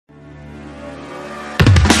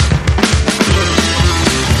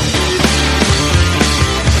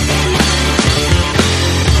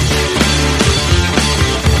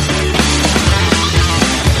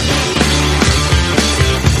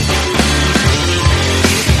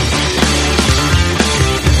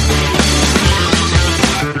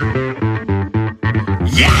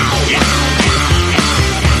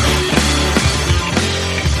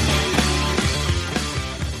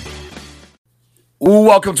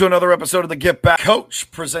Welcome to another episode of the Get Back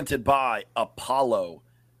Coach presented by Apollo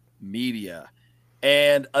Media.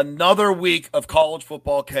 And another week of college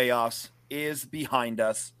football chaos is behind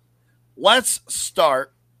us. Let's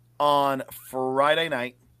start on Friday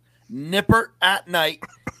night. Nippert at night,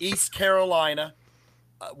 East Carolina,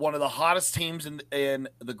 one of the hottest teams in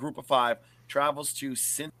the group of five, travels to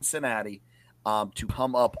Cincinnati to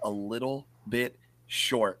come up a little bit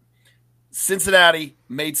short. Cincinnati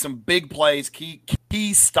made some big plays, key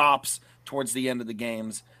stops towards the end of the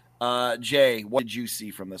games. Jay, what did you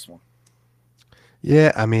see from this one?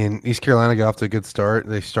 Yeah, I mean, East Carolina got off to a good start.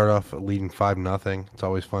 They start off leading 5-0. It's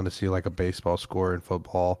always fun to see like a baseball score in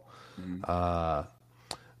football. Mm-hmm.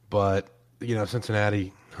 But,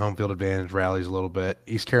 Cincinnati, home field advantage, rallies a little bit.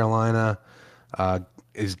 East Carolina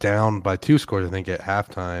is down by 2 scores, I think, at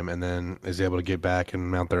halftime, and then is able to get back and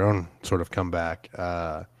mount their own sort of comeback.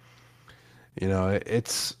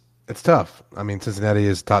 It's tough. I mean, Cincinnati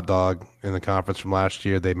is top dog in the conference from last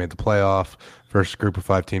year. They made the playoff, first group of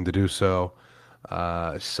 5 team to do so.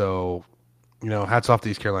 Hats off to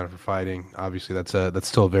East Carolina for fighting. Obviously, that's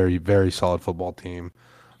still a very, very solid football team.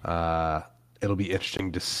 It'll be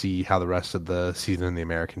interesting to see how the rest of the season in the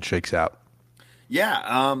American shakes out.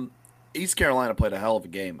 Yeah, East Carolina played a hell of a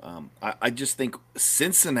game. I just think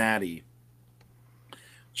Cincinnati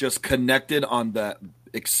just connected on that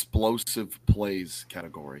explosive plays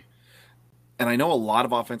category. And I know a lot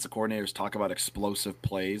of offensive coordinators talk about explosive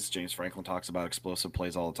plays. James Franklin talks about explosive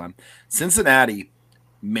plays all the time. Cincinnati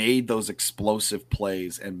made those explosive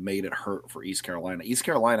plays and made it hurt for East Carolina. East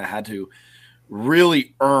Carolina had to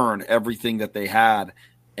really earn everything that they had.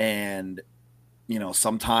 And,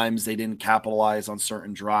 sometimes they didn't capitalize on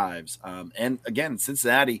certain drives. And again,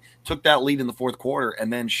 Cincinnati took that lead in the fourth quarter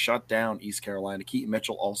and then shut down East Carolina. Keaton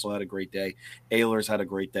Mitchell also had a great day. Ehlers had a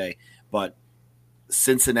great day. But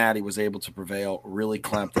Cincinnati was able to prevail, really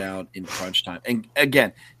clamp down in crunch time. And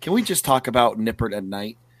again, can we just talk about Nippert at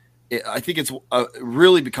night? I think it's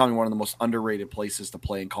really becoming one of the most underrated places to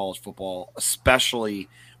play in college football, especially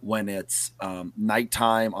when it's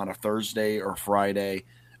nighttime on a Thursday or Friday,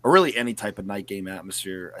 or really any type of night game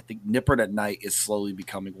atmosphere. I think Nippert at night is slowly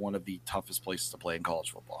becoming one of the toughest places to play in college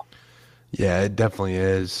football. Yeah, it definitely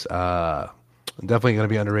is. Definitely going to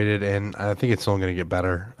be underrated, and I think it's only going to get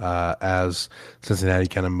better as Cincinnati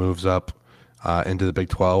kind of moves up into the Big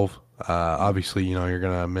 12. Obviously, you're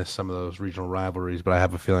going to miss some of those regional rivalries, but I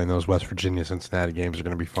have a feeling those West Virginia-Cincinnati games are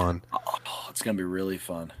going to be fun. Oh, it's going to be really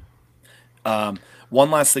fun. One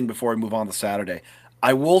last thing before we move on to Saturday.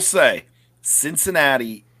 I will say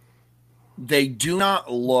Cincinnati, they do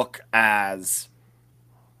not look as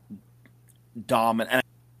dominant. And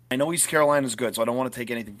I know East Carolina is good, so I don't want to take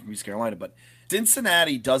anything from East Carolina, but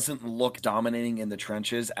Cincinnati doesn't look dominating in the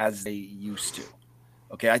trenches as they used to.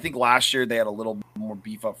 Okay, I think last year they had a little more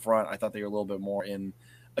beef up front. I thought they were a little bit more in.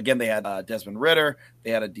 Again, they had Desmond Ridder. They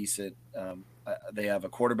had a decent. They have a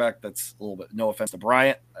quarterback that's a little bit. No offense to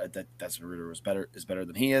Bryant, that Desmond Ridder is better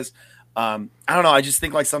than he is. I don't know. I just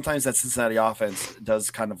think like sometimes that Cincinnati offense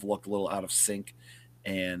does kind of look a little out of sync,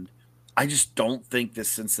 and I just don't think this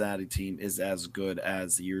Cincinnati team is as good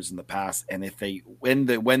as the years in the past. And if they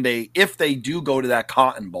do go to that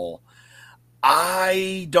Cotton Bowl,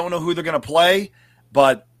 I don't know who they're going to play.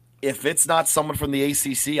 But if it's not someone from the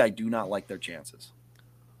ACC, I do not like their chances.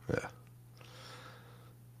 Yeah.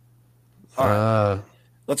 All right.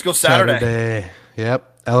 Let's go Saturday.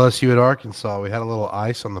 Yep. LSU at Arkansas. We had a little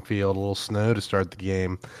ice on the field, a little snow to start the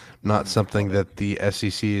game. Not something that the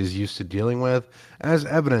SEC is used to dealing with, as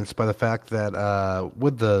evidenced by the fact that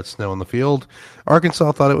with the snow on the field,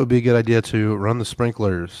 Arkansas thought it would be a good idea to run the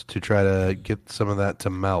sprinklers to try to get some of that to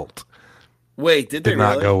melt. Wait, did they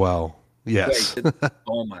really? Did not go well. Yes.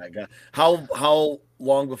 Oh my God! How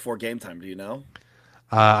long before game time? Do you know?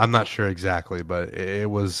 I'm not sure exactly, but it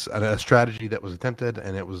was a strategy that was attempted,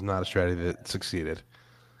 and it was not a strategy that succeeded.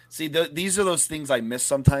 See, these are those things I miss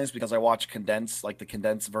sometimes because I watch the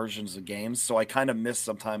condensed versions of games, so I kind of miss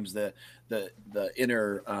sometimes the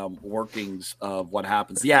inner workings of what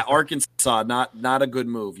happens. Yeah, Arkansas, not a good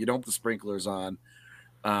move. You don't put the sprinklers on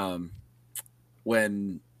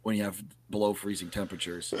when you have below freezing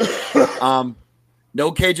temperatures. No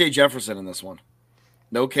KJ Jefferson in this one.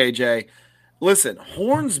 No KJ. Listen,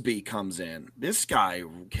 Hornsby comes in. This guy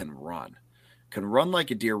can run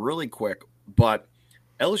like a deer really quick, but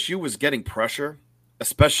LSU was getting pressure,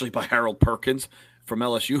 especially by Harold Perkins from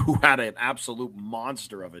LSU, who had an absolute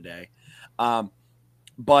monster of a day.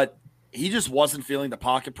 But he just wasn't feeling the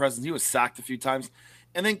pocket presence. He was sacked a few times.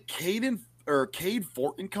 And then Cade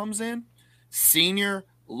Fortin comes in, senior,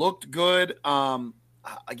 looked good. Again,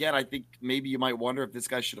 I think maybe you might wonder if this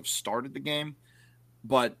guy should have started the game.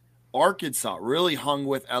 but Arkansas really hung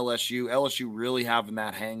with LSU. LSU really having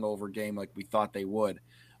that hangover game like we thought they would.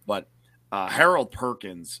 But Harold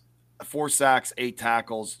Perkins, 4 sacks, 8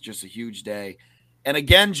 tackles, just a huge day. And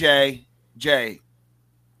again, Jay,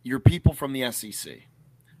 your people from the SEC.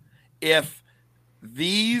 If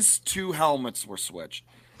these two helmets were switched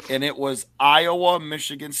and it was Iowa,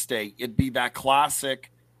 Michigan State, it'd be that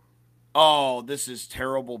classic, oh, this is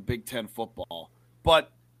terrible Big Ten football.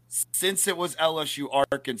 But since it was LSU,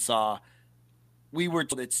 Arkansas, we were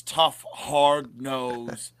told it's tough, hard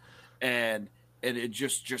nose, and it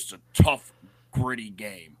just a tough, gritty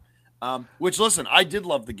game. Which listen, I did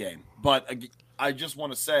love the game, but I just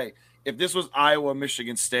want to say if this was Iowa,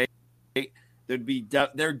 Michigan State,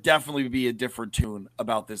 there'd definitely be a different tune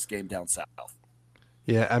about this game down south.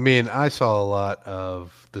 Yeah, I mean, I saw a lot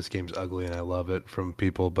of this game's ugly, and I love it from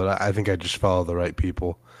people, but I think I just follow the right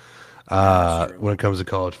people when it comes to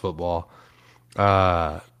college football.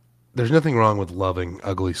 Uh, there's nothing wrong with loving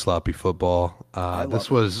ugly, sloppy football. This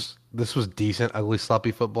was decent, ugly,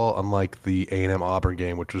 sloppy football, unlike the A&M Auburn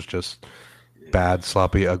game, which was just bad,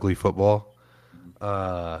 sloppy, ugly football.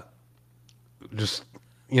 Uh, just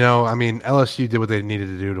I mean, LSU did what they needed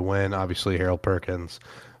to do to win. Obviously, Harold Perkins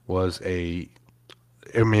was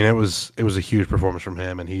I mean, it was a huge performance from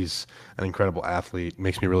him, and he's an incredible athlete.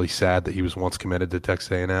 Makes me really sad that he was once committed to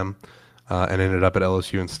Texas A&M and ended up at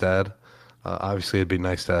LSU instead. Obviously, it'd be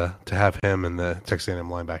nice to have him in the Texas A&M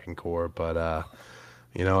linebacking core, but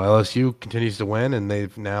LSU continues to win, and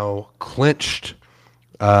they've now clinched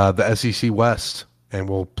the SEC West, and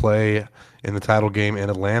will play in the title game in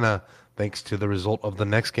Atlanta, thanks to the result of the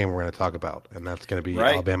next game we're going to talk about, and that's going to be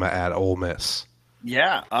Right. Alabama at Ole Miss.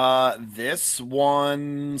 Yeah, this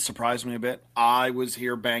one surprised me a bit. I was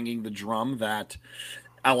here banging the drum that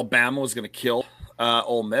Alabama was going to kill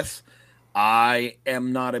Ole Miss. I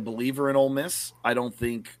am not a believer in Ole Miss. I don't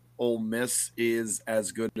think Ole Miss is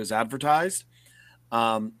as good as advertised.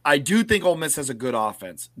 I do think Ole Miss has a good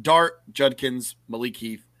offense. Dart, Judkins, Malik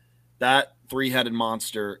Heath, that three-headed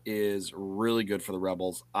monster is really good for the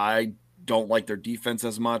Rebels. I don't like their defense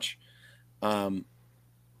as much.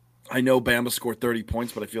 I know Bama scored 30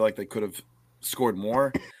 points, but I feel like they could have scored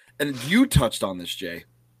more. And you touched on this, Jay.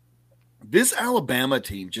 This Alabama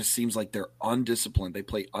team just seems like they're undisciplined. They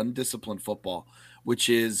play undisciplined football, which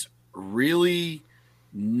is really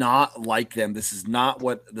not like them. This is not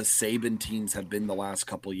what the Saban teams have been the last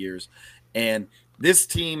couple of years. And this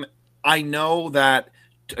team, I know that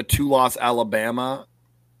a 2-loss Alabama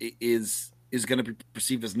is going to be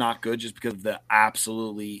perceived as not good just because of the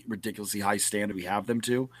absolutely ridiculously high standard we have them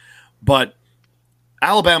to. But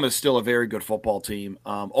Alabama is still a very good football team.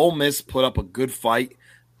 Ole Miss put up a good fight,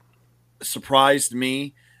 surprised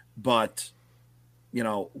me, but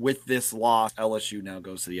with this loss, LSU now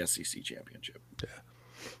goes to the SEC championship.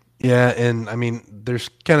 Yeah, and I mean, there's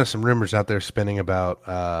kind of some rumors out there spinning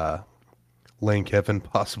about Lane Kiffin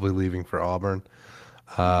possibly leaving for Auburn.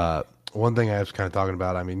 One thing I was kind of talking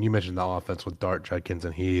about, I mean, you mentioned the offense with Dart, Judkins,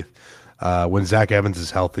 and Heath. When Zach Evans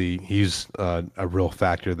is healthy, he's a real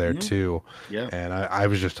factor there too. Yeah. And I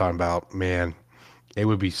was just talking about, man, it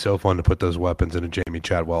would be so fun to put those weapons in a Jamie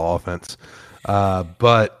Chadwell offense.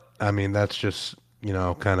 But, I mean, that's just,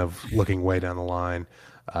 kind of looking way down the line.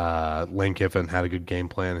 Lane Kiffin had a good game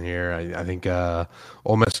plan here. I think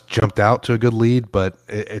Ole Miss jumped out to a good lead, but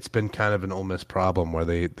it's been kind of an Ole Miss problem where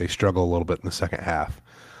they struggle a little bit in the second half.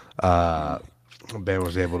 Bama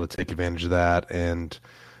was able to take advantage of that, and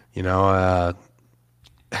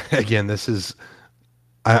again, this is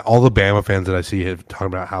all the Bama fans that I see have talking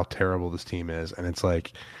about how terrible this team is, and it's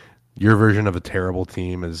like your version of a terrible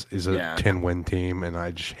team is a 10-win team, and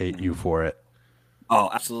I just hate you for it. Oh,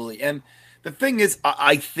 absolutely. And the thing is,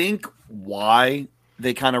 I think why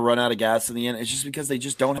they kind of run out of gas in the end is just because they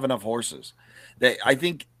just don't have enough horses. I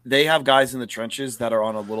think they have guys in the trenches that are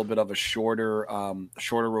on a little bit of a shorter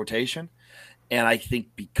rotation, and I think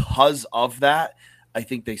because of that, I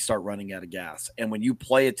think they start running out of gas. And when you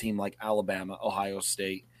play a team like Alabama, Ohio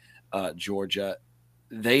State, Georgia,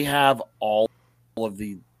 they have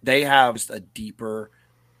they have just a deeper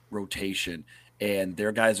rotation, and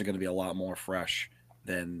their guys are going to be a lot more fresh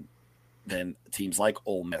than teams like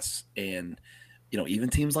Ole Miss and even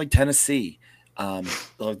teams like Tennessee,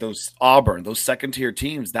 those Auburn, those second tier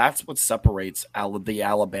teams. That's what separates the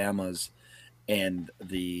Alabamas and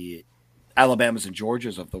the Alabamas and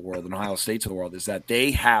Georgias of the world and Ohio States of the world, is that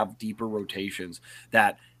they have deeper rotations,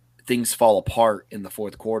 that things fall apart in the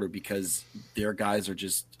fourth quarter because their guys are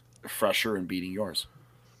just fresher and beating yours.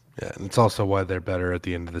 Yeah, and it's also why they're better at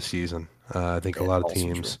the end of the season. I think a lot of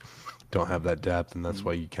teams don't have that depth, and that's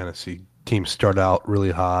why you kind of see teams start out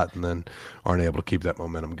really hot and then aren't able to keep that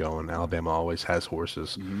momentum going. Alabama always has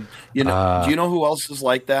horses. Mm-hmm. Do you know who else is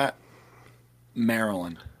like that?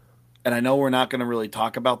 Maryland. And I know we're not going to really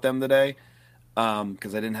talk about them today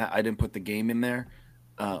because I didn't put the game in there.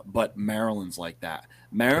 But Maryland's like that.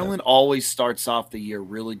 Maryland always starts off the year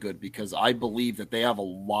really good because I believe that they have a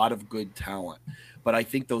lot of good talent. But I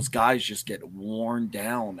think those guys just get worn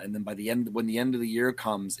down, and then when the end of the year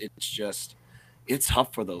comes, it's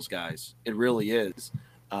tough for those guys. It really is.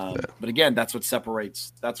 But again, that's what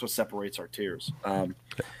separates our tiers.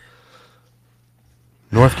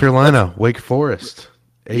 North Carolina, Wake Forest,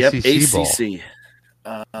 ACC ball.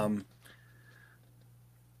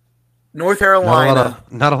 North Carolina.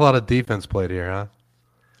 Not a lot of defense played here, huh?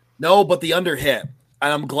 No, but the under hit,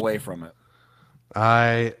 and I'm glad away from it.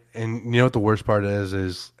 And you know what the worst part is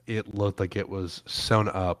it looked like it was sewn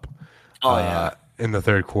up. In the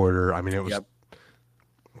third quarter. I mean, it was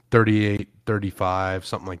 38-35,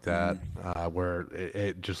 something like that, where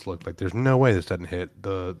it just looked like there's no way this doesn't hit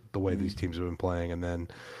the way these teams have been playing, and then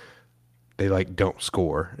they don't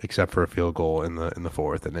score except for a field goal in the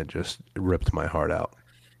fourth, and it ripped my heart out.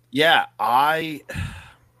 Yeah, I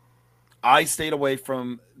stayed away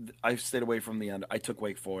from the under. I took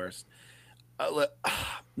Wake Forest.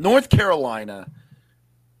 North Carolina,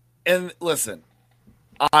 and listen,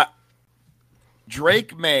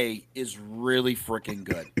 Drake May is really freaking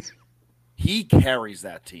good. He carries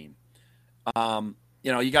that team.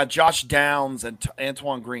 You got Josh Downs and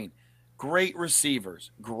Antoine Green. Great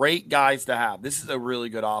receivers. Great guys to have. This is a really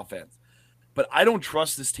good offense. But I don't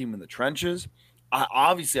trust this team in the trenches.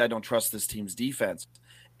 Obviously, I don't trust this team's defense.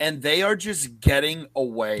 And they are just getting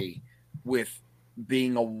away with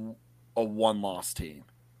being a one-loss team.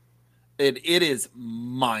 It is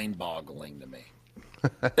mind-boggling to me.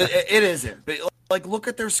 It isn't. But look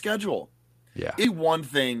at their schedule. Yeah. It's one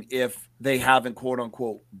thing if they haven't,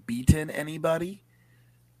 quote-unquote, beaten anybody.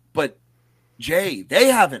 But, Jay, they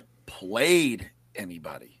haven't played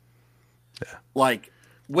anybody. Yeah.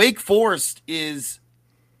 Wake Forest is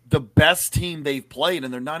the best team they've played,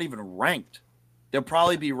 and they're not even ranked. They'll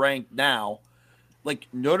probably be ranked now.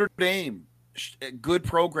 Notre Dame, good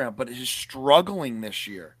program, but is struggling this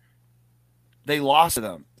year. They lost to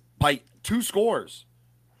them by 2 scores.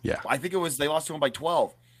 Yeah. I think they lost to them by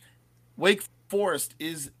 12. Wake Forest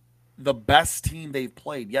is the best team they've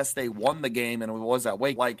played. Yes, they won the game, and it was at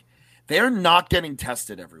Wake. They're not getting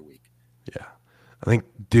tested every week. Yeah. I think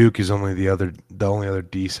Duke is the only other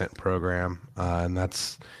decent program, and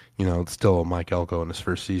that's, it's still a Mike Elko in his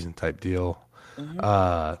first season type deal.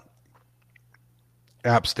 Mm-hmm.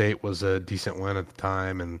 App State was a decent win at the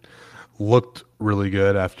time and looked really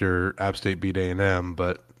good after App State beat A&M,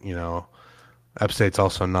 but App State's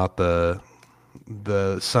also not the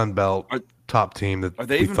Sun Belt top team that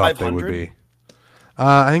we thought 500? They would be.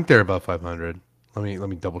 I think they're above 500. Let me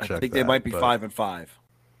double check. I think they might be 5-5.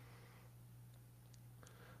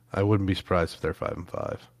 I wouldn't be surprised if they're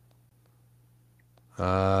 5-5.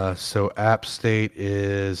 So App State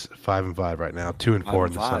is 5-5 right now, 2-4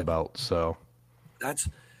 in the Sun Belt. So that's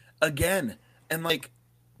again, and I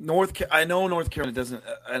know North Carolina doesn't,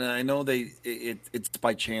 and I know it's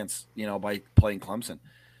by chance, by playing Clemson,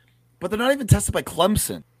 but they're not even tested by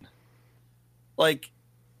Clemson.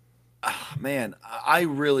 Man, I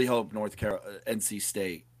really hope North Carolina, NC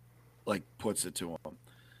State, puts it to them.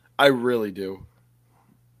 I really do,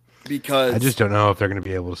 because I just don't know if they're going to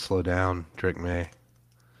be able to slow down Drake May.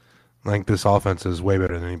 This offense is way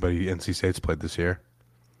better than anybody NC State's played this year.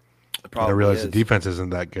 I realize the defense isn't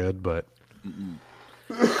that good, but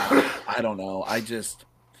I don't know. I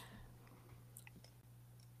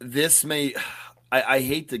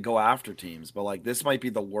hate to go after teams, but this might be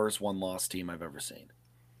the worst one-loss team I've ever seen.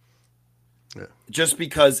 Yeah. Just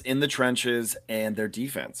because in the trenches and their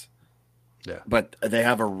defense. Yeah. But they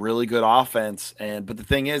have a really good offense, but the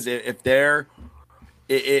thing is, if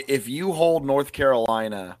you hold North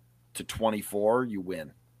Carolina to 24, you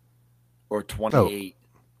win, or 28,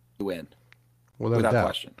 you win, without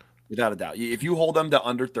question, without a doubt. If you hold them to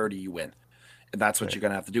under 30, you win, and that's what you're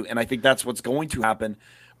going to have to do. And I think that's what's going to happen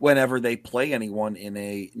whenever they play anyone in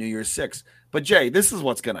a New Year's Six. But Jay, this is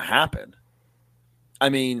what's going to happen. I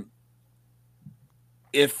mean,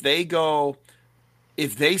 if they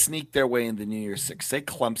sneak their way in the New Year's Six, say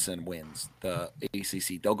Clemson wins the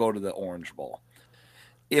ACC, they'll go to the Orange Bowl.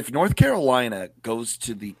 If North Carolina goes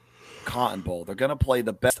to the Cotton Bowl, they're going to play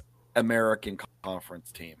the best American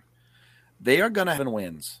Conference team. They are going to have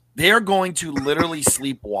wins. They are going to literally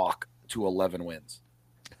sleepwalk to 11 wins.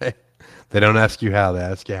 They don't ask you how, they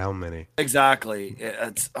ask you how many. Exactly.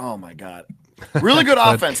 It's, oh my God. Really good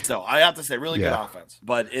offense, though. I have to say, really good Yeah. offense.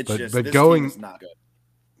 But it's just But this team is going not good.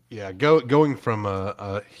 yeah, going from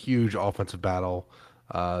a huge offensive battle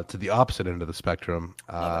to the opposite end of the spectrum,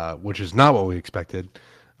 Love it. which is not what we expected.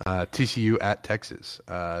 TCU at Texas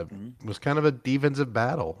Mm-hmm. was kind of a defensive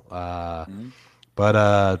battle, Mm-hmm.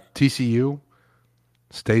 but TCU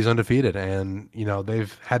stays undefeated, and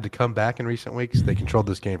they've had to come back in recent weeks. They controlled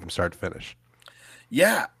this game from start to finish.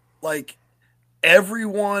 Yeah, like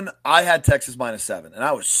everyone, I had Texas -7, and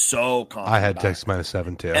I was so confident. I had about Texas it.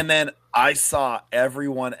 -7 too. And then I saw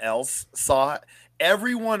everyone else saw it.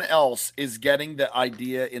 Everyone else is getting the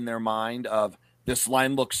idea in their mind of this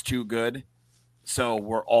line looks too good, so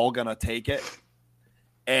we're all going to take it.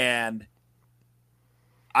 And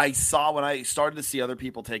I saw when I started to see other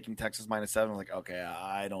people taking Texas -7, I'm like, okay,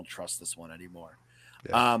 I don't trust this one anymore.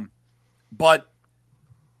 Yeah. But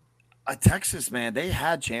Texas, man, they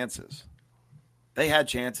had chances. They had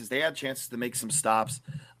chances. They had chances to make some stops.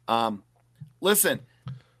 Listen,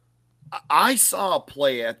 I saw a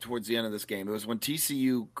play towards the end of this game. It was when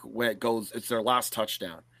TCU goes, it's their last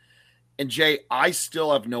touchdown. And Jay, I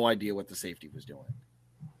still have no idea what the safety was doing.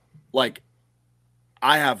 Like,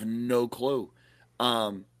 I have no clue.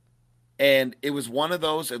 And it was one of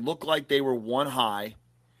those, it looked like they were one high,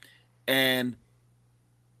 and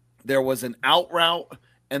there was an out route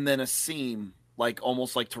and then a seam, like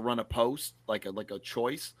almost like to run a post, like a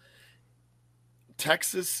choice.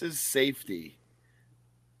 Texas's safety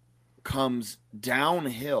comes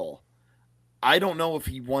downhill. I don't know if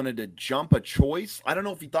he wanted to jump a choice. I don't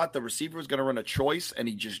know if he thought the receiver was going to run a choice and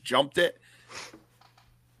he just jumped it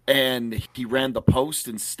and he ran the post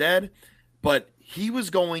instead. But he was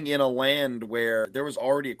going in a land where there was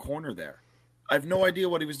already a corner there. I have no idea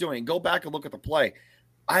what he was doing. Go back and look at the play.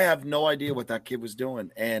 I have no idea what that kid was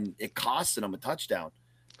doing, and it costed him a touchdown.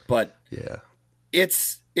 But yeah,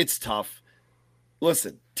 it's tough.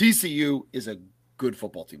 Listen, TCU is a good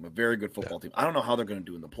football team, a very good football team. I don't know how they're going to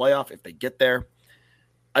do in the playoff if they get there.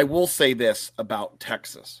 I will say this about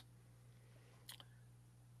Texas.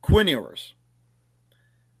 Quinn Ewers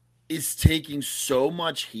is taking so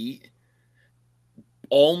much heat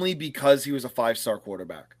only because he was a 5-star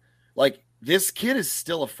quarterback. Like, this kid is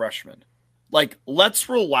still a freshman. Like, let's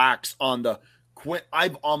relax on the Quinn.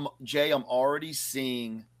 Jay, I'm already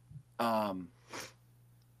seeing the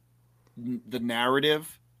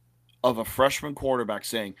narrative of a freshman quarterback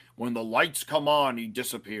saying, when the lights come on, he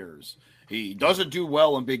disappears. He doesn't do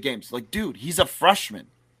well in big games. Like, dude, he's a freshman.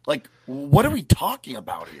 Like, what are we talking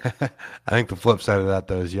about here? I think the flip side of that,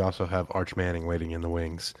 though, is you also have Arch Manning waiting in the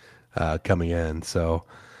wings coming in. So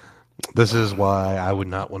this is why I would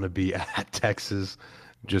not want to be at Texas.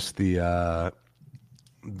 Just the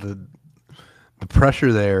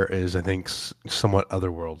pressure there is, I think, somewhat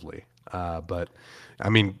otherworldly. But I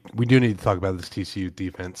mean, we do need to talk about this TCU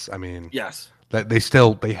defense. I mean, Yes.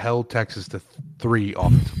 they held Texas to 3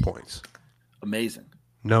 offensive points. Amazing.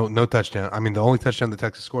 No touchdown. I mean, the only touchdown that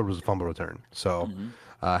Texas scored was a fumble return. So,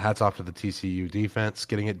 hats off to the TCU defense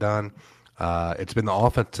getting it done. It's been the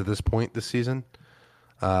offense to this point this season.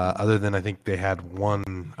 Other than I think they had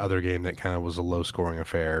one other game that kind of was a low-scoring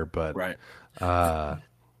affair, but Right.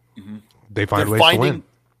 they find ways to win.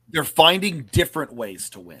 They're finding different ways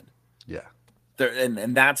to win. Yeah.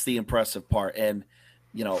 And that's the impressive part. And,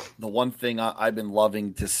 the one thing I've been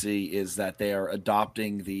loving to see is that they are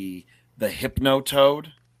adopting the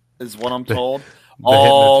Hypnotoad, is what I'm told.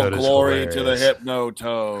 All glory to the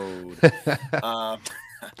Hypnotoad.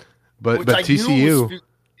 But TCU,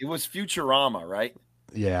 it was Futurama, right?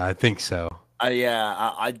 Yeah, I think so.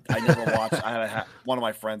 I never watched. One of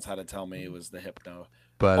my friends had to tell me it was the Hypno.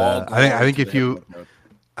 But I think if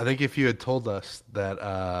you had told us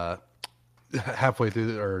that halfway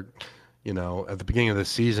through, or at the beginning of the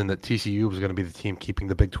season, that TCU was going to be the team keeping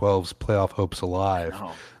the Big 12's playoff hopes alive,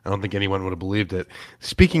 I don't think anyone would have believed it.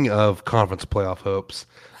 Speaking of conference playoff hopes,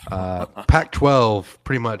 Pac-12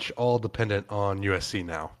 pretty much all dependent on USC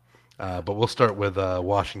now. But we'll start with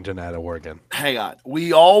Washington at Oregon. Hang on.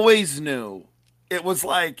 We always knew. It was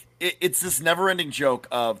like, it's this never-ending joke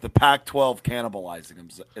of the Pac-12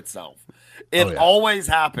 cannibalizing itself. It always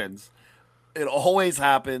happens. It always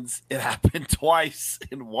happens. It happened twice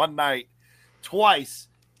in one night. Twice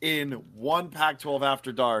in one Pac-12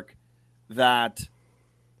 After Dark that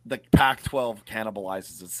the Pac-12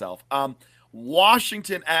 cannibalizes itself.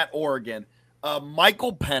 Washington at Oregon.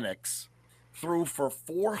 Michael Penix threw for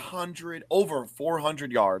over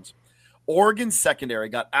 400 yards. Oregon's secondary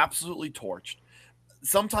got absolutely torched.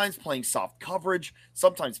 Sometimes playing soft coverage.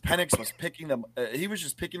 Sometimes Penix was picking them. He was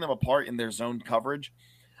just picking them apart in their zone coverage.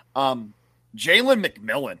 Jalen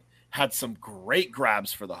McMillan had some great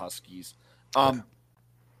grabs for the Huskies.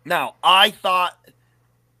 Now I thought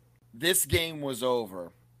this game was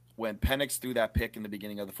over when Penix threw that pick in the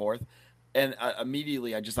beginning of the fourth. And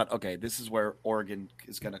immediately I just thought, okay, this is where Oregon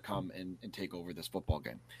is going to come and take over this football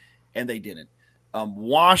game. And they didn't.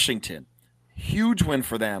 Washington, huge win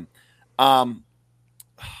for them. I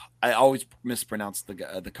always mispronounce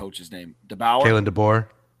the coach's name. DeBoer? Kalen DeBoer.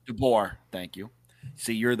 DeBoer, thank you.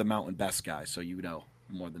 See, you're the Mountain Best guy, so you know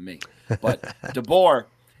more than me. But DeBoer,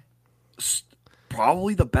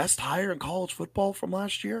 probably the best hire in college football from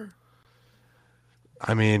last year.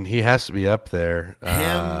 I mean, he has to be up there.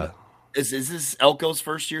 Him, is this Elko's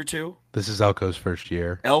first year too? This is Elko's first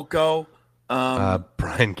year. Elko.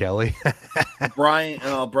 Brian Kelly. Brian You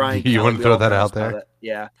Kelly, want to throw that out there?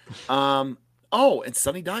 Yeah. And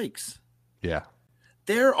Sonny Dykes. Yeah.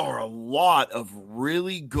 There are a lot of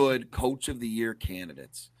really good Coach of the Year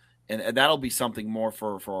candidates. And that'll be something more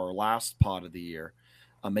for our last pod of the year.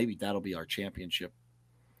 Maybe that'll be our championship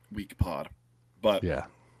week pod. But yeah,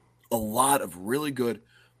 a lot of really good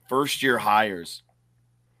first-year hires.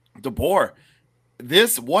 DeBoer,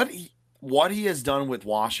 what he has done with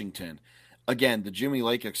Washington, again, the Jimmy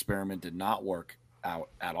Lake experiment did not work out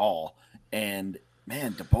at all. And,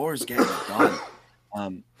 man, DeBoer's getting it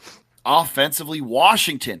done. Offensively,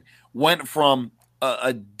 Washington went from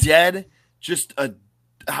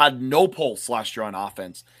had no pulse last year on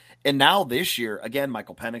offense. And now this year, again,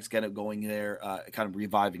 Michael Penix getting it going there, kind of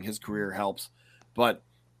reviving his career helps. But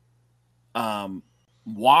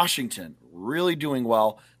Washington really doing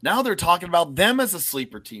well. Now they're talking about them as a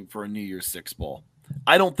sleeper team for a New Year's Six Bowl.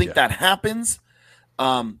 I don't think that happens,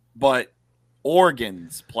 but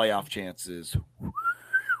Oregon's playoff chances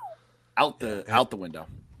out the window.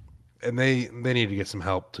 And they need to get some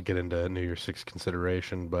help to get into New Year's Six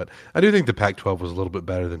consideration. But I do think the Pac-12 was a little bit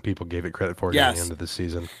better than people gave it credit for at the end of the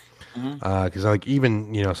season. Because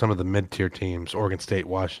even some of the mid-tier teams, Oregon State,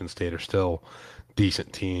 Washington State, are still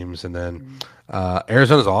decent teams. And then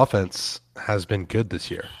Arizona's offense has been good this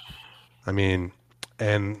year. I mean,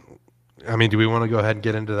 do we want to go ahead and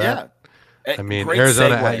get into that? Yeah. I mean,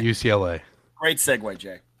 Arizona at UCLA. Great segue,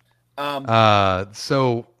 Jay.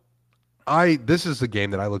 This is the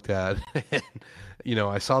game that I looked at. And,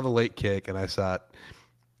 I saw the late kick, and I thought,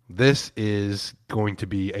 this is going to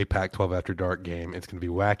be a Pac-12 after dark game. It's going to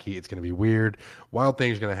be wacky. It's going to be weird. Wild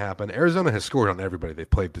things are going to happen. Arizona has scored on everybody they've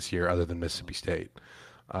played this year other than Mississippi State.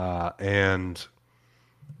 And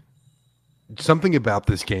something about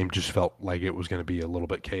this game just felt like it was going to be a little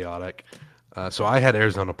bit chaotic. So I had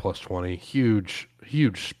Arizona plus 20. Huge,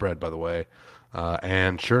 huge spread, by the way.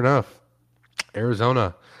 And sure enough,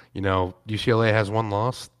 Arizona, UCLA has one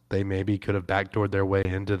loss. They maybe could have backdoored their way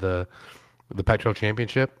into the Pac-12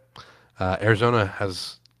 championship. Arizona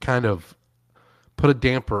has kind of put a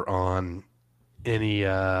damper on any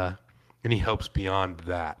hopes beyond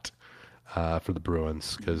that for the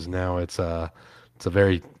Bruins, because now it's a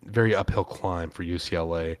very, very uphill climb for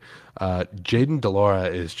UCLA. Jaden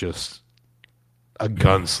DeLaura is just a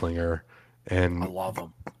gunslinger, and I love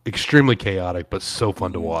him. Extremely chaotic, but so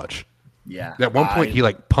fun to watch. Yeah. At one point, he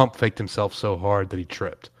pump faked himself so hard that he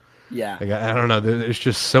tripped. Yeah. I don't know. There's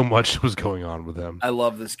just so much that was going on with him. I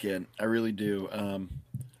love this kid. I really do.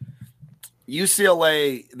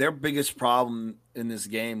 UCLA, their biggest problem in this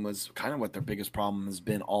game was kind of what their biggest problem has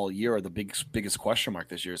been all year, or the biggest question mark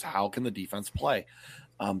this year is how can the defense play?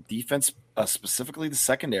 Defense, specifically the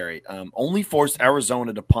secondary, only forced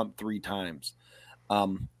Arizona to punt 3 times.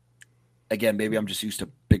 Again, maybe I'm just used to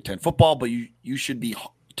Big Ten football, but you should be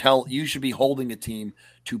holding a team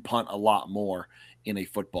to punt a lot more in a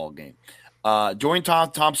football game. Dorian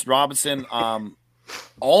Thompson Robinson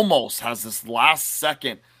almost has this last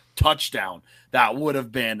second touchdown that would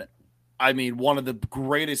have been, one of the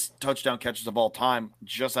greatest touchdown catches of all time,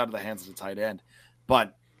 just out of the hands of the tight end.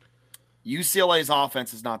 But UCLA's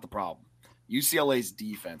offense is not the problem. UCLA's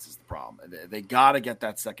defense is the problem. They got to get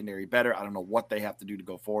that secondary better. I don't know what they have to do to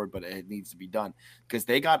go forward, but it needs to be done because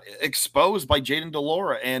they got exposed by Jaden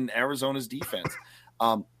DeLaura and Arizona's defense.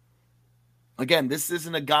 Again, this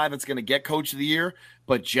isn't a guy that's going to get Coach of the Year,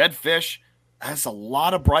 but Jedd Fisch has a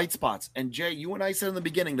lot of bright spots. And Jay, you and I said in the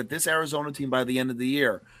beginning that this Arizona team by the end of the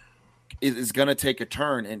year is going to take a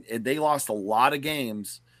turn, and they lost a lot of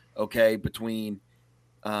games, between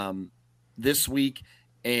this week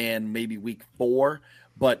and maybe week 4,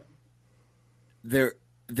 but they're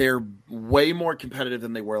way more competitive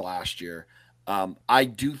than they were last year. I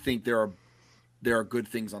do think there are good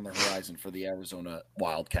things on the horizon for the Arizona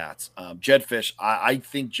Wildcats. Jedd Fisch, I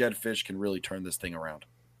think Jedd Fisch can really turn this thing around.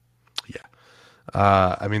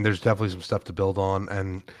 Yeah. There's definitely some stuff to build on,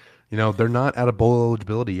 and they're not out of bowl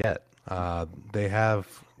eligibility yet. They have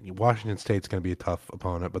Washington State's going to be a tough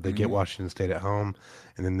opponent, but they get Washington State at home,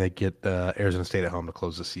 and then they get Arizona State at home to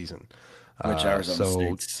close the season. which Arizona So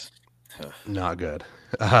State's, not good.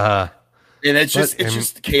 Uh, and it's but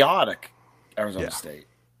just chaotic. Arizona yeah, State.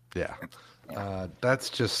 yeah. That's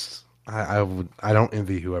just I don't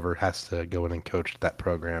envy whoever has to go in and coach that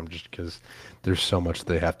program just because there's so much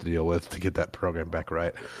they have to deal with to get that program back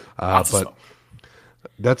right. But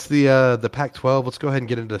that's the Pac-12. Let's go ahead and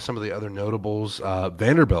get into some of the other notables.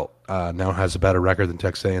 Vanderbilt now has a better record than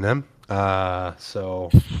Texas A&M. So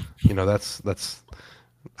that's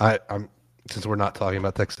I'm since we're not talking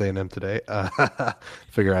about Texas A&M today,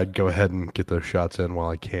 figure I'd go ahead and get those shots in while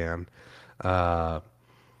I can.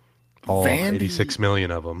 All Vandy, 86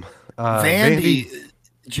 million of them. Vandy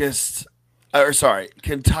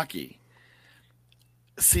Kentucky.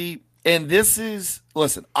 See, and this is,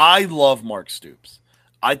 listen, I love Mark Stoops.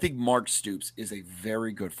 I think Mark Stoops is a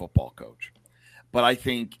very good football coach. But I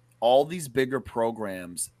think all these bigger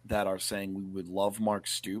programs that are saying we would love Mark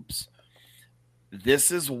Stoops,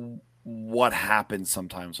 this is what happens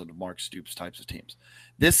sometimes with Mark Stoops types of teams.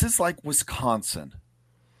 This is like Wisconsin.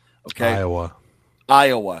 Okay. Iowa.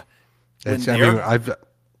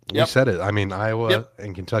 We said it. I mean, Iowa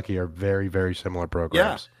and Kentucky are very, very similar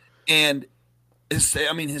programs. Yeah. And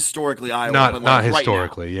historically, Iowa, not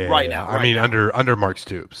historically. Now. I mean, under Mark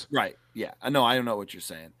Stoops. Right. Yeah. I know. I don't know what you're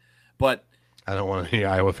saying, but I don't want any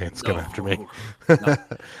Iowa fans come after me. No.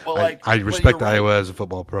 Well, I respect Iowa as a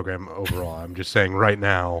football program overall. I'm just saying right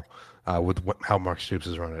now, with how Mark Stoops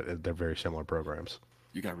has run it, they're very similar programs.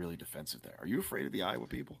 You got really defensive there. Are you afraid of the Iowa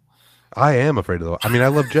people? I am afraid of them. I mean, I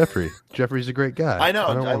love Jeffrey. Jeffrey's a great guy. I know.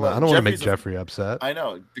 I don't want to make Jeffrey upset. I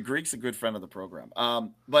know. The Greek's a good friend of the program.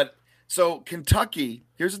 But so Kentucky,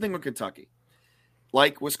 here's the thing with Kentucky.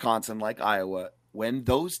 Like Wisconsin, like Iowa, when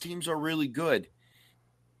those teams are really good,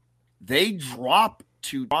 they drop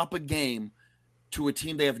a game to a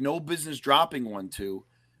team they have no business dropping one to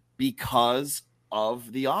because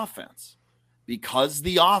of the offense. Because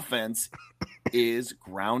the offense is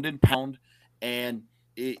ground and pound, and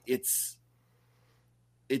it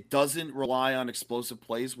doesn't rely on explosive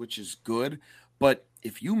plays, which is good. But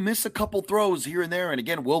if you miss a couple throws here and there, and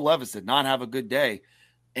again, Will Levis did not have a good day,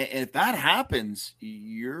 and if that happens,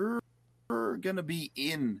 you're going to be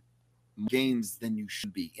in games than you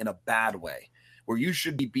should be in a bad way, where you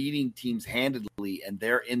should be beating teams handedly, and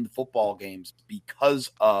they're in football games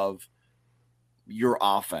because of your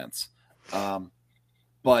offense.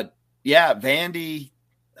 But yeah, Vandy,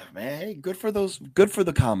 man, hey, good for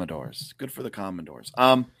the Commodores.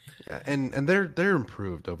 And they're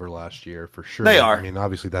improved over last year for sure. They are. I mean,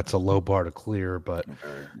 obviously that's a low bar to clear, but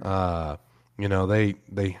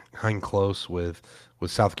they hang close with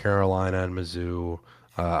South Carolina and Mizzou.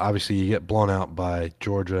 Obviously, you get blown out by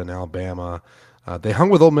Georgia and Alabama. They hung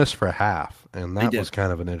with Ole Miss for a half, and that was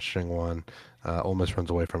kind of an interesting one. Ole Miss runs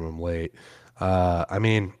away from them late. I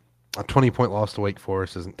mean, a 20-point loss to Wake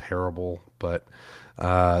Forest isn't terrible, but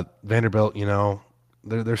Vanderbilt,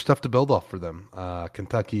 there's stuff to build off for them.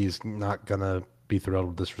 Kentucky's not going to be thrilled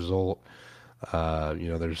with this result.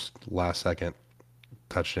 There's last-second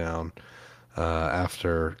touchdown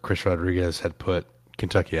after Chris Rodriguez had put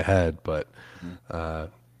Kentucky ahead, but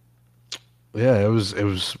it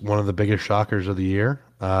was one of the biggest shockers of the year.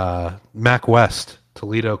 MAC West,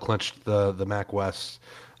 Toledo clinched the MAC West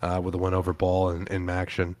with a win over Ball in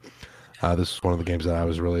Maction. This was one of the games that I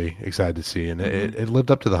was really excited to see, and it lived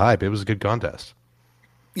up to the hype. It was a good contest.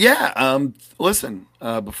 Yeah. Listen,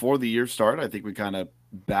 before the year started, I think we kind of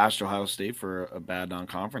bashed Ohio State for a bad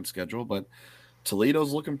non-conference schedule, but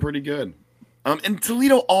Toledo's looking pretty good. And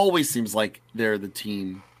Toledo always seems like they're the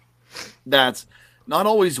team that's not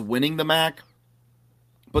always winning the MAC,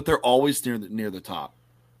 but they're always near the top.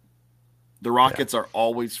 The Rockets are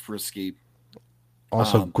always frisky.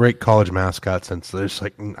 Also, great college mascot, since there's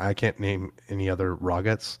I can't name any other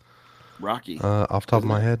Rockets. Rocky. Off the top of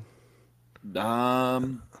my head.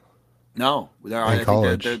 No. In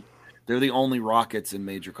college. They're the only Rockets in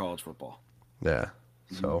major college football. Yeah.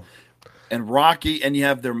 So. And Rocky, and you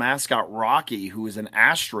have their mascot Rocky, who is an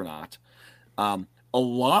astronaut, a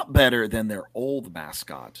lot better than their old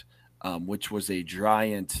mascot, which was a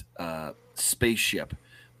giant spaceship.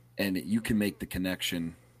 And you can make the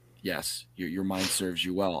connection. Yes, your mind serves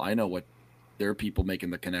you well. I know what there are people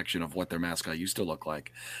making the connection of what their mascot used to look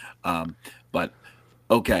like. But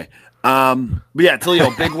okay. But yeah,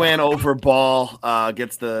 Toledo, big win over Ball,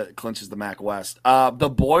 clinches the MAC West.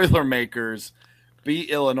 The Boilermakers beat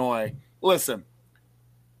Illinois. Listen,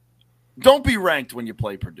 don't be ranked when you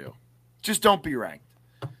play Purdue. Just don't be ranked.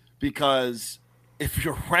 Because if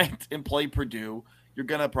you're ranked and play Purdue, you're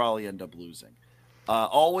going to probably end up losing.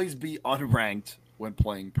 Always be unranked when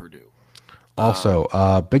playing Purdue.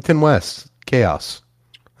 Also, Big Ten West chaos,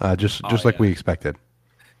 just like Yeah. we expected.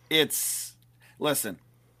 It's listen.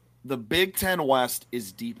 The Big Ten West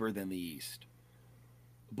is deeper than the East,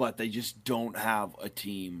 but they just don't have a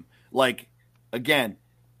team. Like again,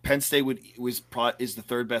 Penn State is the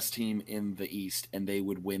third best team in the East, and they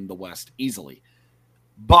would win the West easily.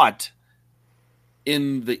 But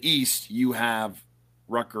in the East, you have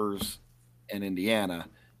Rutgers and Indiana,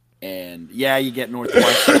 and yeah, you get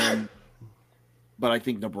Northwestern, but I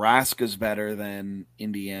think Nebraska's better than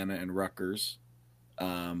Indiana and Rutgers.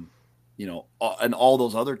 And all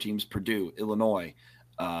those other teams, Purdue, Illinois,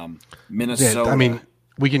 Minnesota. Yeah, I mean,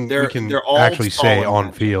 we can they're all actually say solid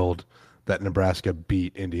on matchups. field that Nebraska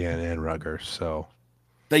beat Indiana and Rutgers, so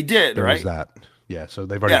They did, there right? was that. Yeah, so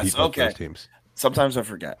they've already beat both those teams. Sometimes I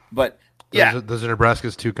forget, but yeah, those are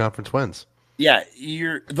Nebraska's 2 conference wins. yeah.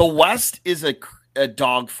 The West is a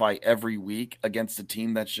dogfight every week against a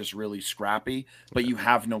team that's just really scrappy, but you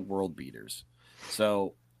have no world beaters.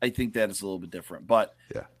 So I think that is a little bit different. But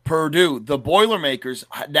Yeah. Purdue, the Boilermakers,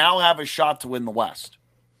 now have a shot to win the West.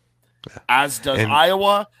 Yeah. As does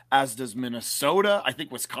Iowa, as does Minnesota. I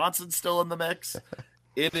think Wisconsin's still in the mix.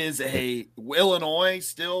 It is Illinois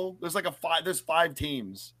still. There's there's 5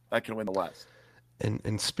 teams that can win the West.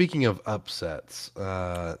 And speaking of upsets,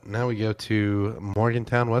 now we go to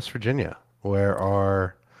Morgantown, West Virginia, where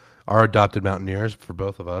our adopted Mountaineers, for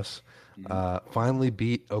both of us, finally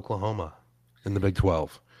beat Oklahoma in the Big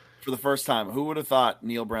 12. For the first time. Who would have thought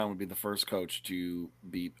Neil Brown would be the first coach to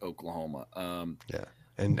beat Oklahoma? Yeah.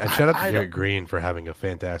 And shout out to Garrett Green for having a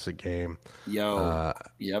fantastic game.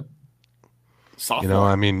 Yep. Sophomore. You know,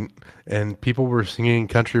 I mean, and people were singing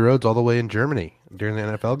Country Roads all the way in Germany during the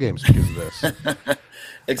NFL games because of this.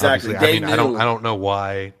 Exactly. I don't know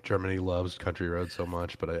why Germany loves Country Roads so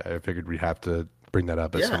much, but I figured we'd have to bring that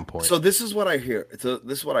up at some point. So this is what I hear.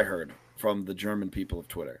 This is what I heard from the German people of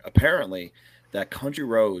Twitter. Apparently, that Country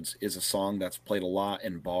Roads is a song that's played a lot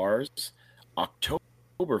in bars,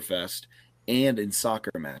 Oktoberfest, and in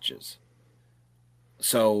soccer matches.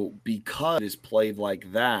 So because it is played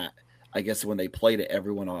like that, I guess when they played it,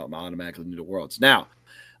 everyone automatically knew the words. Now,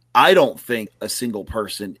 I don't think a single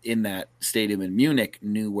person in that stadium in Munich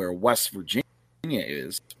knew where West Virginia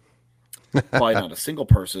is. Probably not a single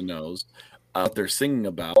person knows what they're singing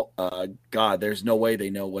about. God, there's no way they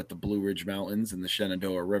know what the Blue Ridge Mountains and the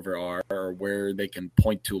Shenandoah River are, or where they can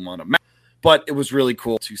point to them on a map. But it was really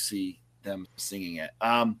cool to see them singing it.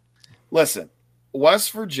 Listen,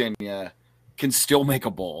 West Virginia can still make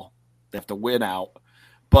a bowl. They have to win out.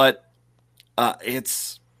 But I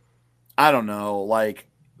don't know, like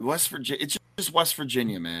West Virginia. It's just West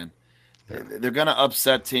Virginia, man. They're going to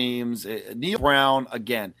upset teams. Neil Brown,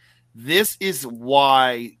 again, this is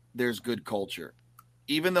why there's good culture.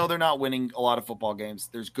 Even though they're not winning a lot of football games,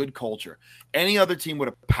 there's good culture. Any other team would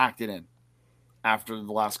have packed it in after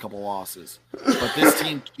the last couple of losses. But this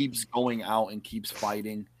team keeps going out and keeps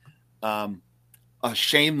fighting.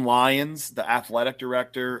 Shane Lyons, the athletic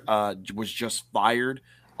director, was just fired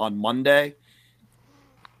on Monday.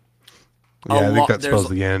 Yeah, I think that spells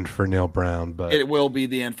the end for Neil Brown, but it will be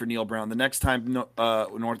the end for Neil Brown. The next time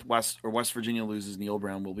Northwest or West Virginia loses, Neil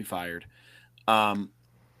Brown will be fired.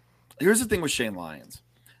 Here's the thing with Shane Lyons.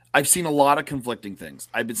 I've seen a lot of conflicting things.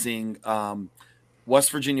 I've been seeing West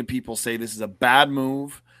Virginia people say this is a bad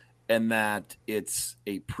move and that it's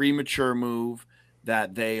a premature move,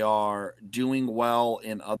 that they are doing well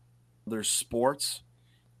in other sports.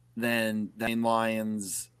 Then Shane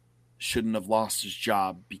Lyons shouldn't have lost his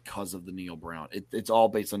job because of the Neil Brown. It's all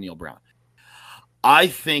based on Neil Brown. I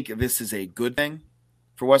think this is a good thing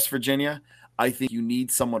for West Virginia. I think you need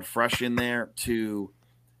someone fresh in there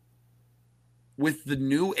with the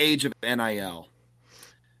new age of NIL,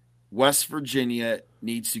 West Virginia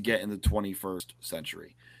needs to get in the 21st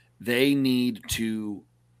century. They need to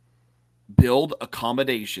build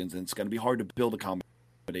accommodations, and it's going to be hard to build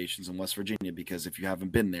accommodations in West Virginia because if you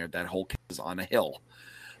haven't been there, that whole is on a hill.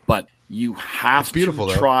 But you have to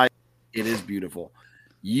try. It is beautiful.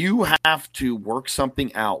 You have to work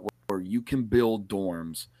something out where you can build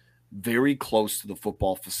dorms very close to the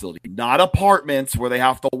football facility, not apartments where they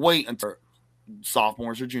have to wait until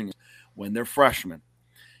sophomores or juniors when they're freshmen.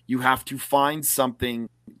 You have to find something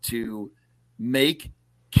to make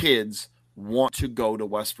kids want to go to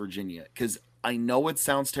West Virginia, because I know it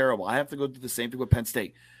sounds terrible. I have to go do the same thing with Penn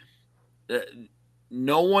State.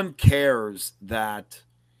 No one cares that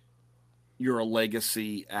you're a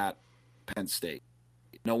legacy at Penn State.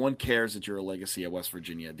 No one cares that you're a legacy at West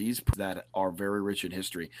Virginia. These that are very rich in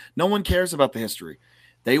history. No one cares about the history.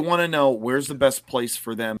 They want to know where's the best place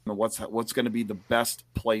for them and what's going to be the best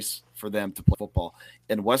place for them to play football.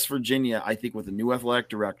 In West Virginia, I think with a new athletic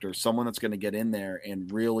director, someone that's going to get in there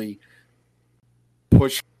and really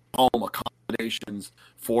push home accommodations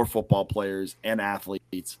for football players and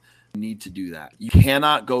athletes need to do that. You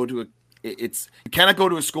cannot go to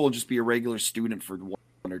a school and just be a regular student for 1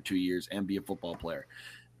 or 2 years and be a football player.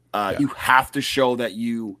 You have to show that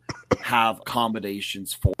you have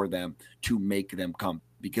accommodations for them to make them come.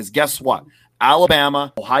 Because guess what?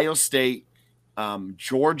 Alabama, Ohio State,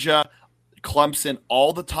 Georgia, Clemson,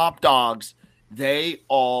 all the top dogs, they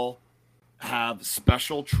all have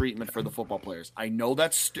special treatment for the football players. I know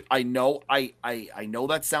that's I know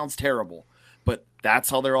that sounds terrible, but that's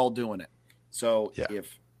how they're all doing it. So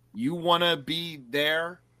if you want to be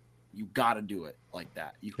there, you got to do it like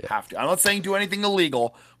that. You have to. I'm not saying do anything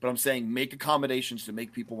illegal, but I'm saying make accommodations to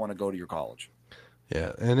make people want to go to your college.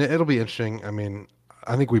 Yeah, and it'll be interesting. I mean,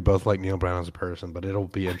 I think we both like Neil Brown as a person, but it'll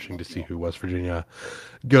be interesting to see who West Virginia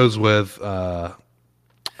goes with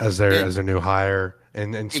as their new hire.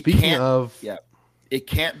 And speaking of, it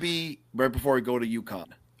can't be right before we go to UConn.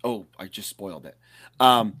 Oh, I just spoiled it.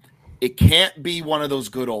 It can't be one of those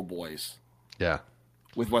good old boys. Yeah,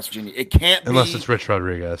 with West Virginia, it can't unless it's Rich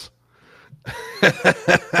Rodriguez.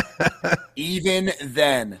 Even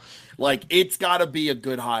then, like it's got to be a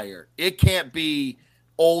good hire. It can't be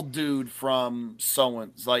old dude from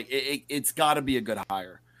someone's. Like it's got to be a good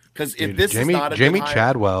hire. Because if this is not a Jamie good hire,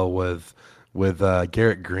 Chadwell with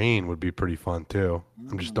Garrett Green would be pretty fun too.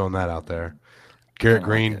 I'm just throwing that out there. Garrett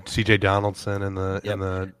Green, C.J. Donaldson, in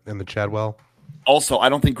the Chadwell. Also, I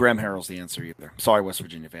don't think Graham Harrell's the answer either. Sorry, West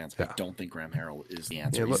Virginia fans. I don't think Graham Harrell is the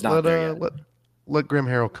answer. He's not there yet. Let Graham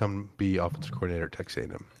Harrell come be offensive coordinator at Texas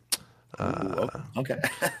A&M. Okay.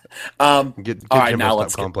 Get all right, Jimbo now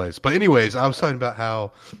let's get place. But anyways, I was talking about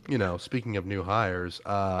how, speaking of new hires,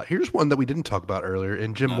 here's one that we didn't talk about earlier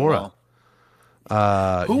in Jim Mora.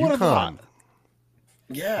 Who would have thought?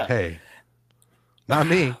 Yeah. Hey, not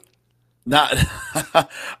me. Not.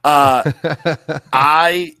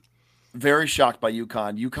 I very shocked by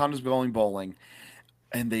UConn. UConn is going bowling,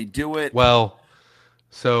 and they do it. Well,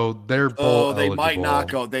 so they're bowl they eligible, might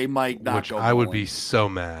not go. They might not go. I would be so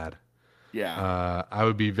mad. Yeah. I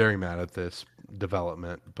would be very mad at this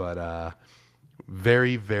development, but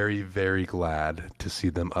very, very, very glad to see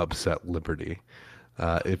them upset Liberty.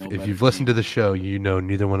 If you've listened to the show, you know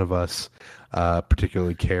neither one of us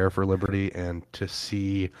particularly care for Liberty, and to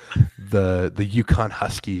see the UConn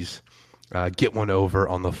Huskies get one over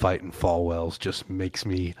on the Fightin' Falwells just makes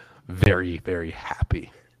me very, very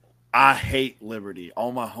happy. I hate Liberty.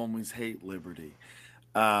 All my homies hate Liberty.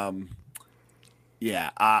 I'm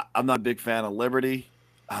not a big fan of Liberty.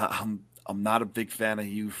 I'm not a big fan of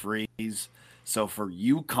Hugh Freeze. So for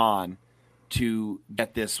UConn to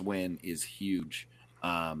get this win is huge.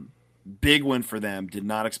 Big win for them. Did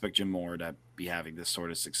not expect Jim Moore to be having this sort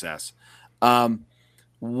of success.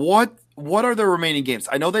 What are the remaining games?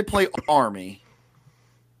 I know they play Army.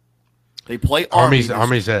 They play Army.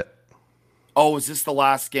 Army's it. Oh, is this the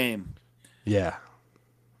last game? Yeah.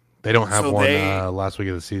 They don't have last week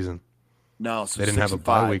of the season. No, so they didn't have a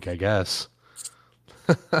bye week, I guess.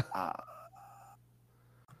 Yeah,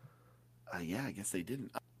 I guess they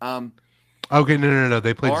didn't. Okay, no.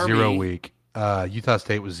 They played Army, 0 week. Utah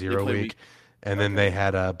State was 0 week, and then they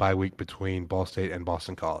had a bye week between Ball State and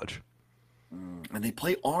Boston College. And they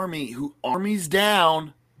play Army, who Army's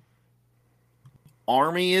down.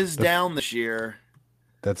 Army is down this year.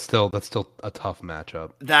 That's still a tough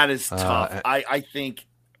matchup. That is tough. I think.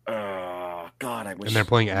 God, I wish. And they're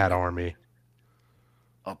playing at Army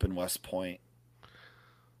up in West Point,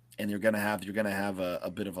 and you're gonna have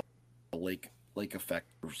a bit of a lake effect,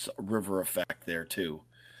 river effect there too.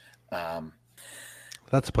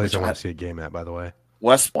 That's a place I want to see a game at, by the way.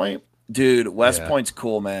 West Point, dude. West Point's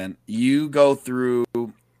cool, man. You go through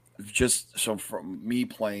just so from me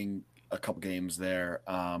playing a couple games there.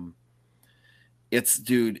 It's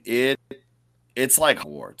like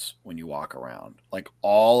Hogwarts when you walk around. Like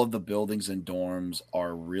all of the buildings and dorms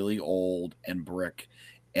are really old and brick,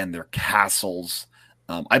 and they're castles.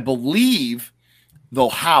 I believe the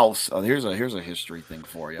house. Oh, here's a history thing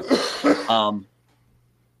for you.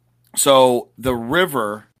 So the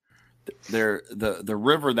river, the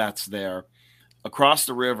river that's there, across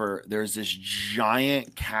the river, there's this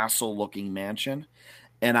giant castle-looking mansion,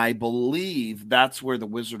 and I believe that's where the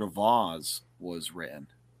Wizard of Oz was written.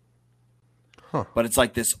 Huh. But it's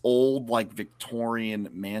like this old, like Victorian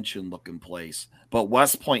mansion-looking place. But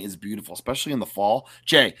West Point is beautiful, especially in the fall.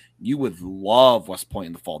 Jay, you would love West Point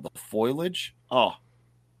in the fall. The foliage,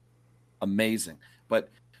 amazing. But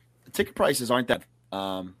the ticket prices aren't that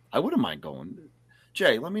I wouldn't mind going.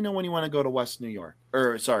 Jay, let me know when you want to go to West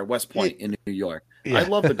Point in New York. Yeah. I'd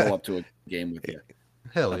love to go up to a game with you.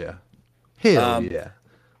 Hell yeah. Hell Um, yeah.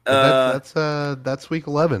 But uh, that's week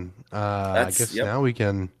 11. I that's guess yep. now we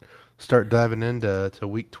can start diving into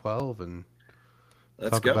week 12 and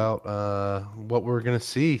Let's talk go. about what we're going to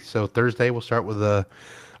see. So Thursday we'll start with a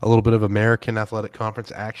little bit of American Athletic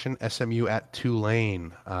Conference action. SMU at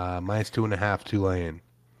Tulane, minus 2.5 Tulane.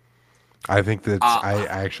 I think I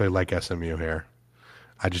actually like SMU here.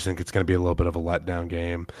 I just think it's going to be a little bit of a letdown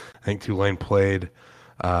game. I think Tulane played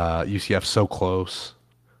UCF so close.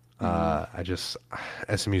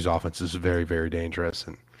 SMU's offense is very, very dangerous,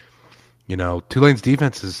 and Tulane's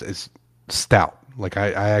defense is stout. Like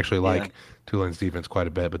I actually Yeah. like Tulane's defense quite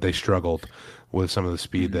a bit, but they struggled with some of the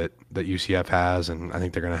speed that UCF has, and I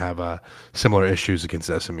think they're going to have similar issues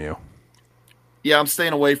against SMU. Yeah, I'm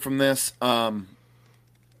staying away from this. Man,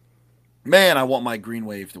 I want my green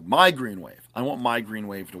wave. I want my green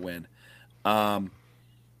wave to win.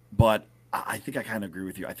 But I think I kind of agree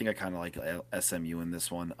with you. I think I kind of like SMU in this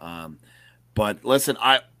one. But listen,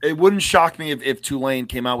 it wouldn't shock me if Tulane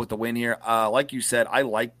came out with the win here. Like you said, I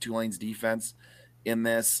like Tulane's defense in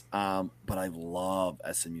this, but I love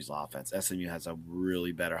SMU's offense. SMU has a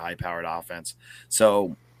really better high-powered offense.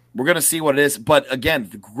 So we're going to see what it is. But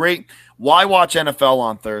again, why watch NFL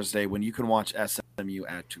on Thursday when you can watch SMU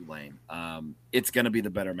at Tulane? It's going to be the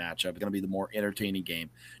better matchup. It's going to be the more entertaining game.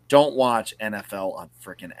 Don't watch NFL on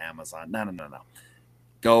freaking Amazon. No.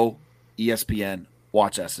 Go ESPN,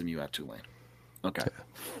 watch SMU at Tulane. Okay.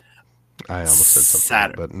 I almost said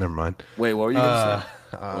something, but never mind. Wait, what were you going to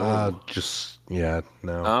say?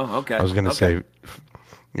 No. Oh, okay. I was going to say,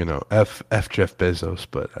 F Jeff Bezos,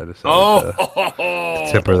 but I decided to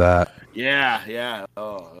temper that. Yeah.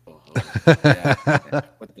 Oh. Yeah.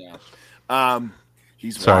 Put down.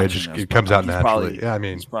 He's sorry. It comes out naturally.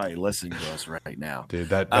 He's probably listening to us right now, dude.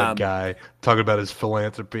 That guy talking about his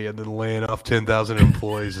philanthropy and then laying off 10,000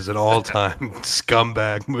 employees is an all-time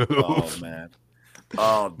scumbag move. Oh man.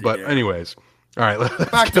 Oh, dear. But anyways, all right.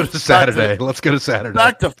 Let's go to Saturday.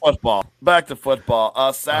 Back to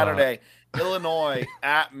football. Saturday, Illinois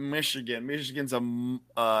at Michigan. Michigan's a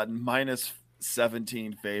minus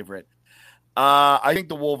 17 favorite. I think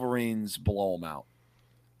the Wolverines blow them out.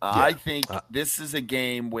 I think this is a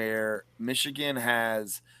game where Michigan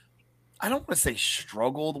has, I don't want to say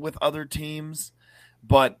struggled with other teams,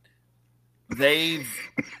 but they've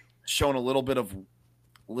shown a little bit of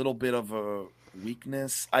a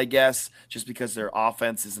weakness, I guess, just because their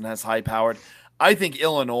offense isn't as high powered. I think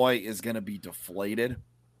Illinois is going to be deflated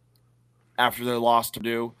after their loss to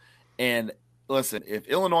Purdue. And listen, if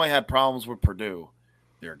Illinois had problems with Purdue,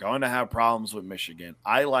 they're going to have problems with Michigan.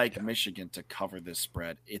 I like Michigan to cover this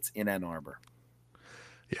spread. It's in Ann Arbor.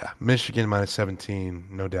 Yeah, Michigan minus 17,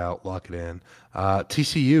 no doubt. Lock it in.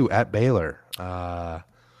 TCU at Baylor.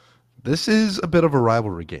 This is a bit of a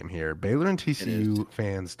rivalry game here. Baylor and TCU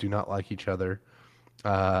fans do not like each other.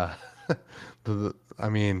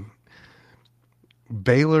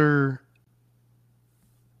 Baylor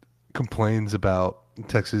complains about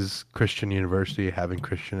Texas Christian University having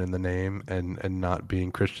Christian in the name and not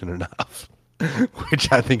being Christian enough,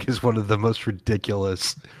 which I think is one of the most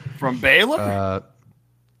ridiculous. From Baylor?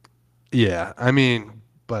 Yeah,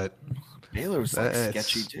 but Baylor's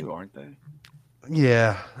sketchy too, aren't they?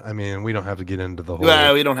 Yeah, we don't have to get into the whole.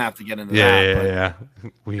 Well, we don't have to get into that.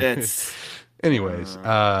 Yeah. Anyways,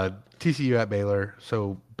 TCU at Baylor.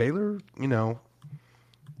 So Baylor,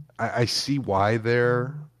 I see why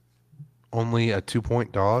they're only a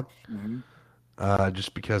 2-point dog. Mm-hmm.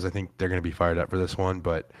 Just because I think they're going to be fired up for this one.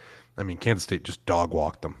 But Kansas State just dog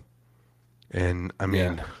walked them, and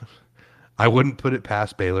I wouldn't put it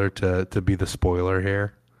past Baylor to be the spoiler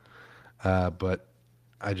here. But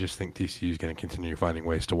I just think TCU is going to continue finding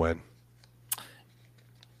ways to win.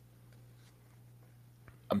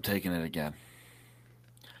 I'm taking it again.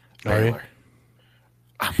 Baylor.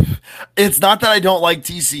 It's not that I don't like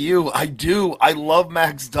TCU. I do. I love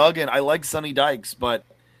Max Duggan. I like Sonny Dykes, but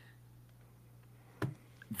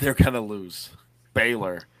they're going to lose.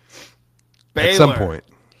 Baylor. At some point.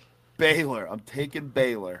 Baylor. I'm taking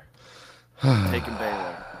Baylor.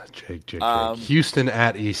 Jake. Houston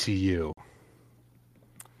at ECU.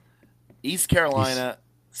 East Carolina,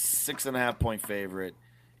 6.5-point favorite.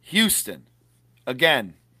 Houston,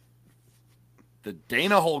 again, the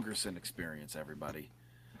Dana Holgorsen experience, everybody.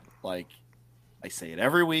 Like, I say it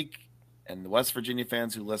every week, and the West Virginia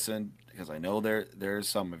fans who listen, because I know there's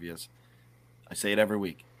some of you, I say it every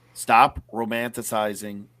week. Stop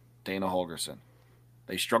romanticizing Dana Holgorsen.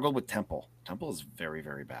 They struggled with Temple. Temple is very,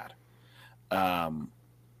 very bad.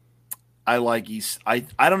 I like East. I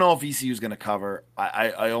don't know if ECU is going to cover.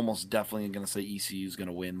 I almost definitely am going to say ECU is going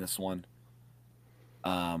to win this one.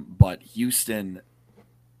 But Houston,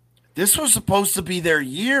 this was supposed to be their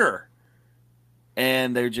year,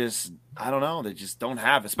 and they're just, I don't know, they just don't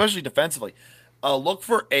have, especially defensively. Look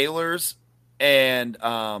for Ehlers and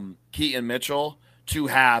Keaton Mitchell to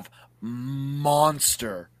have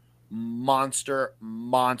monster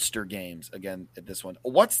games again at this one.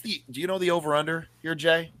 Do you know the over-under here,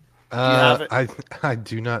 Jay? Do you have it? I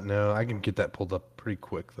do not know. I can get that pulled up pretty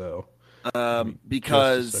quick though.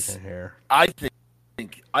 Because just a second here. I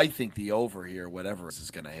think the over here, whatever is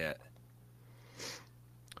going to hit.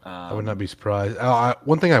 I would not be surprised.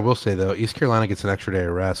 One thing I will say though, East Carolina gets an extra day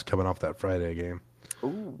of rest coming off that Friday game.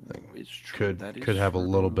 Ooh, it's true. Could have a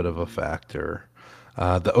little bit of a factor.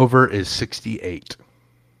 The over is 68.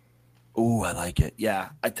 Ooh, I like it. Yeah,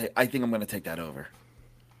 I think I'm going to take that over.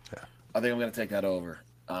 Yeah. I think I'm going to take that over.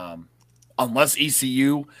 Unless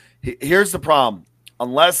ECU, here's the problem.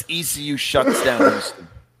 Unless ECU shuts down Houston,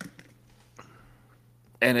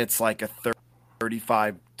 and it's like a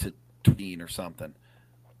 35-20 or something.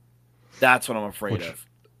 That's what I'm afraid of.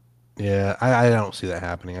 Yeah, I don't see that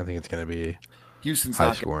happening. I think it's going to be Houston's high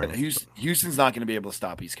not scoring. Houston's not going to be able to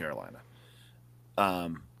stop East Carolina.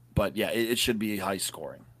 But yeah, it should be high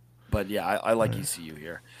scoring. But yeah, I like ECU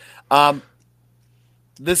here.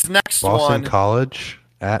 This next Boston one, College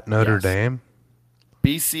at Notre Dame.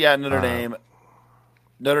 BC at Notre Dame.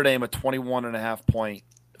 Notre Dame a 21.5 point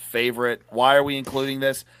favorite. Why are we including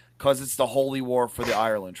this? Because it's the holy war for the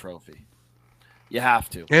Ireland Trophy. You have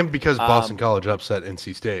to. And because Boston College upset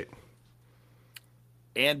NC State.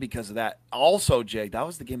 And because of that. Also, Jake, that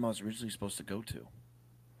was the game I was originally supposed to go to.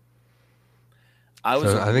 I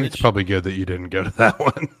think it's probably good that you didn't go to that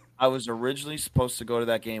one. I was originally supposed to go to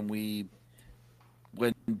that game.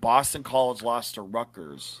 When Boston College lost to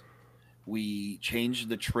Rutgers, we changed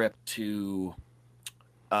the trip to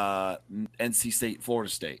NC State,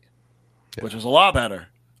 Florida State, which was a lot better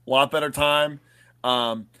time.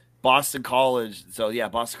 Boston College. So yeah,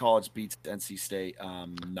 Boston College beats NC State.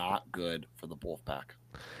 Not good for the Wolfpack.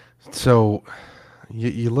 So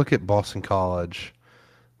you look at Boston College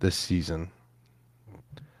this season.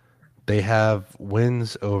 They have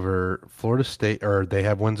wins over Florida State, or they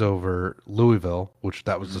have wins over Louisville, which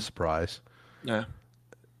that was a surprise. Yeah.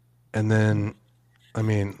 And then,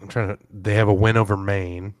 they have a win over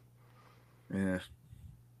Maine. Yeah.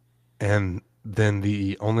 And then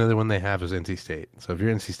the only other one they have is NC State. So if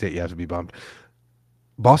you're NC State, you have to be bummed.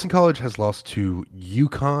 Boston College has lost to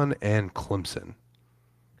UConn and Clemson.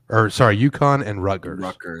 UConn and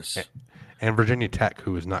Rutgers. And Virginia Tech,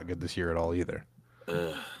 who is not good this year at all either.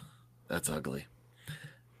 Ugh. That's ugly.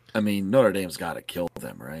 Notre Dame's got to kill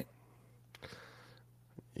them, right?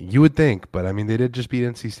 You would think, but they did just beat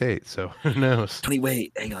NC State, so who knows?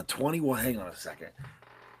 Hang on. 21. Hang on a second.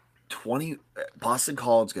 20. Boston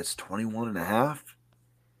College gets 21.5.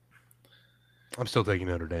 I'm still taking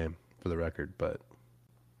Notre Dame for the record, but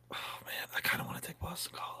oh man, I kind of want to take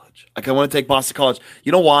Boston College.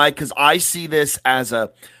 You know why? Because I see this as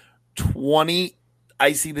a 20.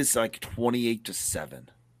 I see this like 28-7.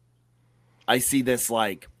 I see this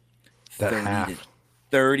like 30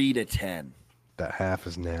 to 10. That half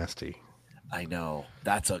is nasty. I know.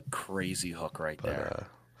 That's a crazy hook right there.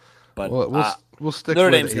 But we'll stick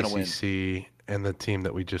Notre with Dame's ACC and the team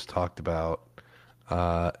that we just talked about.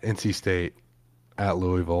 NC State at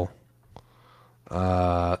Louisville.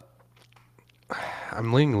 I'm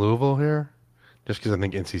leaning Louisville here just because I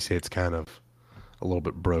think NC State's kind of a little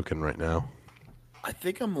bit broken right now. I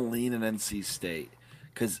think I'm leaning NC State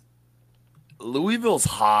because Louisville's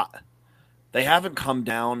hot. They haven't come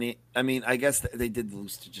down. I guess they did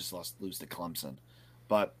lose to Clemson.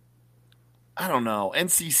 But I don't know.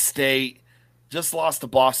 NC State just lost to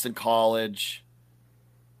Boston College.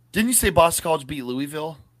 Didn't you say Boston College beat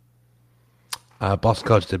Louisville? Boston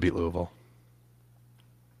College did beat Louisville.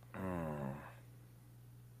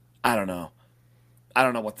 I don't know. I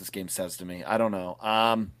don't know what this game says to me. I don't know.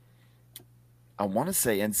 I want to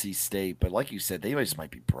say NC State, but like you said, they just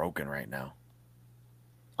might be broken right now.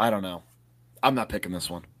 I don't know. I'm not picking this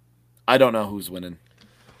one. I don't know who's winning.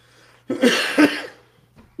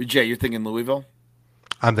 Jay, you're thinking Louisville?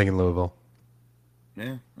 I'm thinking Louisville.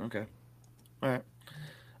 Yeah, okay. All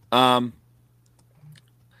right.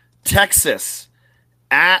 Texas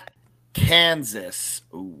at Kansas.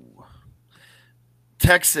 Ooh.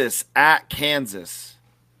 Texas at Kansas.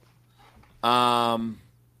 Kansas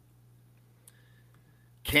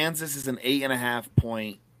is an 8.5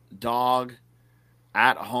 point dog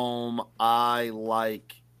at home. I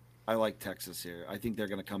like Texas here. I think they're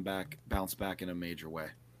going to bounce back in a major way.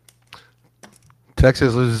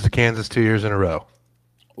 Texas loses to Kansas 2 years in a row.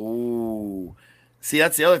 Ooh. See,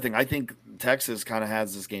 that's the other thing. I think Texas kind of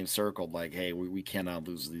has this game circled like, hey, we cannot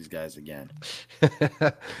lose to these guys again.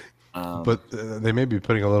 But they may be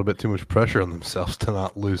putting a little bit too much pressure on themselves to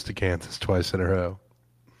not lose to Kansas twice in a row.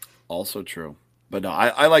 Also true. But no,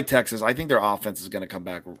 I like Texas. I think their offense is going to come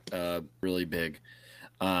back really big.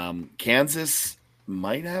 Kansas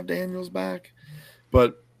might have Daniels back,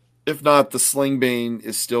 but if not, the Sling Bane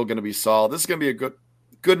is still going to be solid. This is going to be a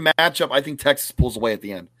good matchup. I think Texas pulls away at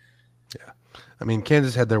the end. Yeah. I mean,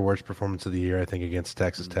 Kansas had their worst performance of the year, I think, against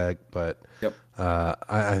Texas Tech, but yep.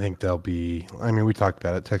 I think they'll be – I mean, we talked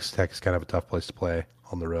about it. Texas Tech is kind of a tough place to play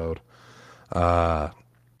on the road.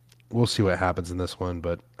 We'll see what happens in this one,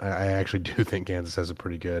 but I actually do think Kansas has a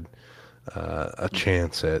pretty good a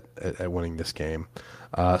chance at winning this game.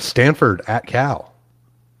 Stanford at Cal.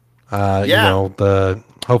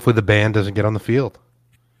 Hopefully the band doesn't get on the field.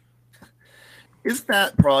 Isn't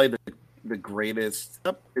that probably the greatest?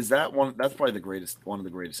 Is that one? That's probably one of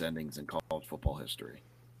the greatest endings in college football history.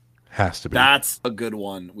 Has to be. That's a good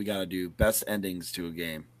one. We got to do best endings to a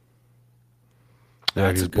game.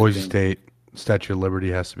 Yeah, because Boise State Statue of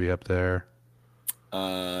Liberty has to be up there.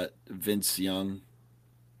 Vince Young.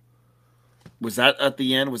 Was that at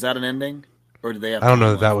the end? Was that an ending, or did they have? I don't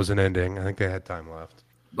know that was an ending. I think they had time left.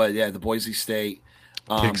 But yeah, the Boise State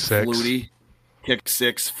kick six,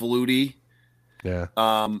 Flutie. Yeah.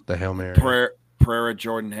 The Hail Mary. Prayer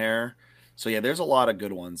Jordan Hare. So yeah, there's a lot of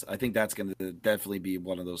good ones. I think that's going to definitely be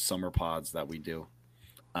one of those summer pods that we do.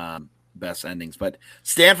 Best endings. But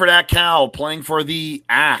Stanford at Cal playing for the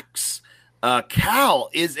Axe. Cal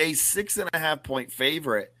is a 6.5-point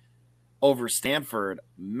favorite over Stanford.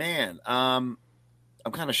 Man, I'm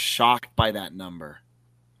kind of shocked by that number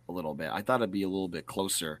a little bit. I thought it'd be a little bit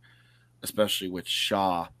closer, especially with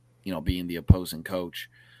Shaw, being the opposing coach.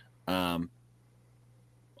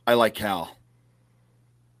 I like Cal.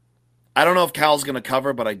 I don't know if Cal's going to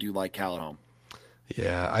cover, but I do like Cal at home.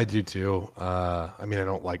 Yeah, I do too. I mean, I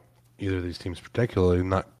don't like either of these teams particularly.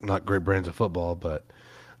 Not great brands of football, but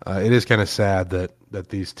it is kind of sad that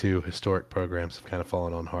these two historic programs have kind of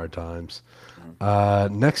fallen on hard times.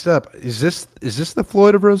 Next up, is this the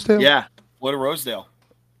Floyd of Rosedale? Yeah, Floyd of Rosedale.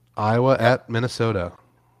 Iowa at Minnesota.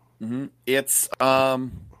 Mm-hmm. It's for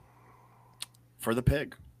the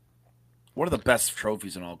Pig. One of the best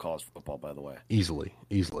trophies in all college football, by the way. Easily.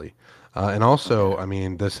 And also, I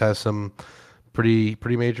mean, this has some pretty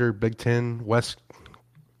major Big Ten West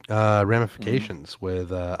ramifications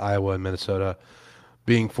with Iowa and Minnesota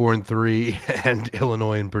being 4-3, and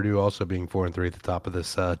Illinois and Purdue also being 4-3 at the top of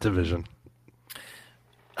this division.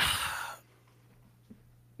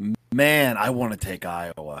 Man, I want to take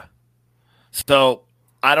Iowa. So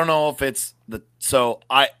I don't know if it's I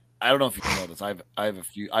don't know if you know this. I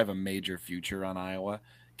have a major future on Iowa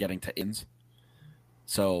getting to ins.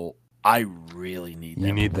 So I really need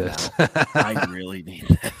You need this. I really need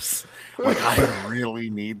this. I really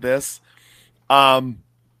need this.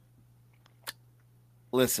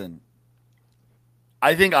 Listen,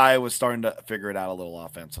 I think Iowa's starting to figure it out a little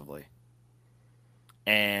offensively.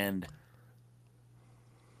 And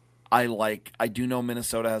I do know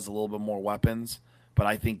Minnesota has a little bit more weapons, but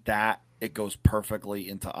I think that it goes perfectly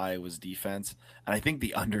into Iowa's defense. And I think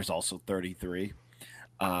the under's also 33.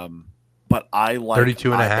 But I like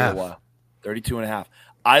 32 and Iowa. a half. 32 and a half.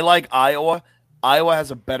 I like Iowa. Iowa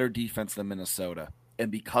has a better defense than Minnesota.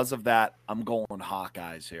 And because of that, I'm going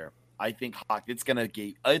Hawkeyes here. I think it's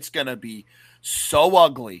gonna be so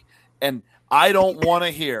ugly. And I don't want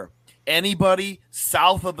to hear anybody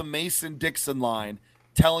south of the Mason-Dixon line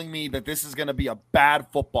telling me that this is going to be a bad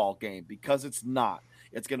football game, because it's not.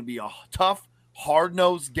 It's going to be a tough,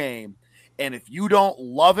 hard-nosed game. And if you don't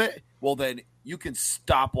love it, well, then you can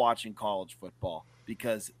stop watching college football,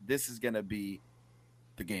 because this is going to be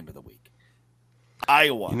the game of the week.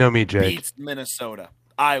 Iowa beats Minnesota.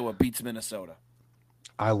 Iowa beats Minnesota.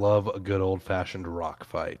 I love a good old-fashioned rock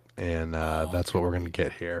fight, and that's what we're going to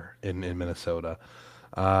get here in Minnesota.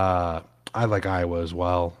 I like Iowa as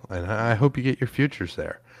well, and I hope you get your futures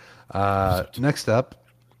there. Next up,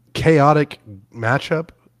 chaotic matchup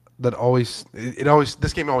that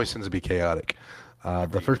this game always tends to be chaotic.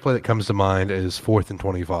 The first play that comes to mind is 4th and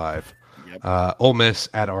 25. Yep. Ole Miss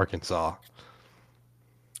at Arkansas.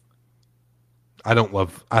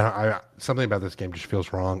 Something about this game just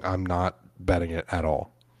feels wrong. I'm not betting it at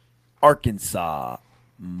all. Arkansas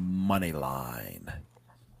money line.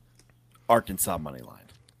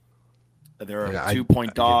 They're a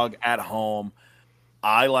 2-point dog at home.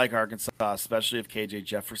 I like Arkansas, especially if KJ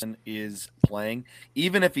Jefferson is playing.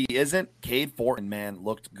 Even if he isn't, Cade Fortin, man,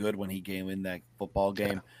 looked good when he came in that football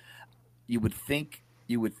game. you would think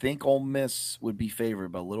Ole Miss would be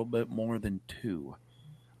favored by a little bit more than 2.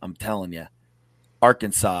 I'm telling you.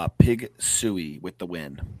 Arkansas, Pig Suey with the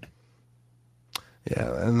win.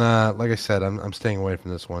 Yeah, and like I said, I'm staying away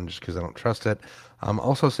from this one just because I don't trust it. I'm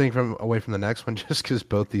also staying away from the next one just because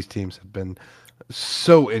both these teams have been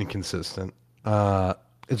so inconsistent.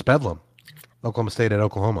 It's Bedlam, Oklahoma State at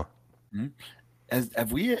Oklahoma. Mm-hmm.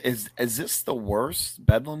 Is this the worst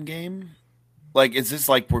Bedlam game? Like, is this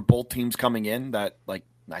like where both teams coming in that like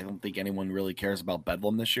I don't think anyone really cares about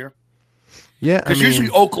Bedlam this year? Yeah, Because usually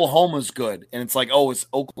Oklahoma's good, and it's like, oh, is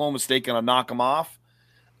Oklahoma State gonna knock them off?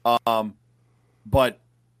 But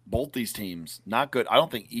both these teams not good. I don't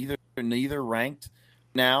think neither ranked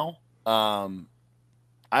now. I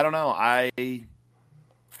don't know. I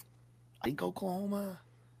think Oklahoma.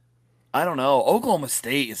 I don't know. Oklahoma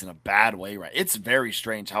State is in a bad way, right? It's very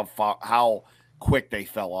strange how quick they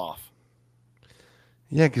fell off.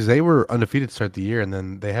 Yeah, because they were undefeated to start the year, and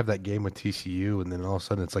then they have that game with TCU, and then all of a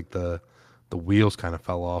sudden it's like the wheels kind of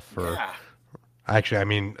fell off for. Yeah. Actually, I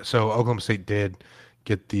mean, so Oklahoma State did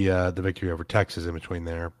get the victory over Texas in between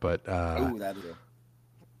there, but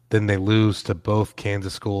then they lose to both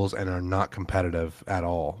Kansas schools and are not competitive at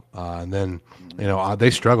all. And then they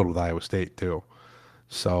struggled with Iowa State too.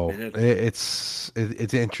 So it's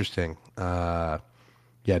interesting.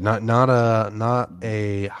 Yeah, not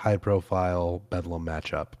a high profile Bedlam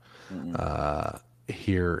matchup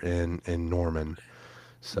here in Norman.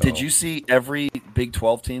 So did you see every Big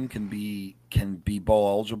 12 team can be bowl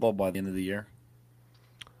eligible by the end of the year?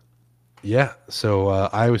 Yeah, so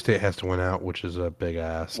Iowa State has to win out, which is a big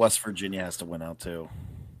ask. West Virginia has to win out too.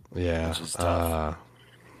 Yeah, which is tough.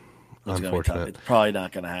 Unfortunate. It's probably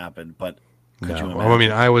not going to happen, but could you imagine? Well, I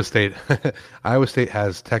mean, Iowa State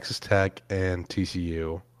has Texas Tech and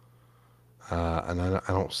TCU, and I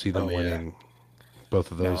don't see them winning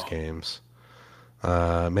both of those games.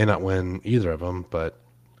 May not win either of them, but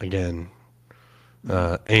again,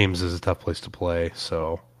 Ames is a tough place to play,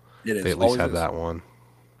 so they at least have that one.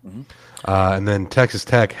 Mm-hmm. And then Texas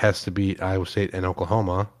Tech has to beat Iowa State and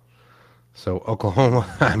Oklahoma. So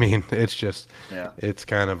Oklahoma, I mean, it's just it's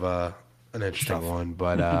kind of an interesting one,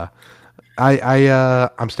 but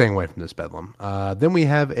I'm staying away from this Bedlam. Then we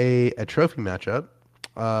have a trophy matchup,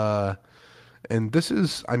 and this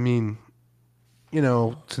is, I mean,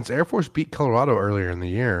 since Air Force beat Colorado earlier in the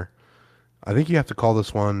year, I think you have to call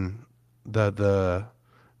this one the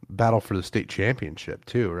battle for the state championship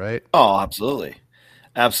too, right? Oh, absolutely.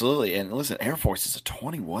 Absolutely. And listen, Air Force is a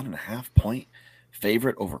 21.5-point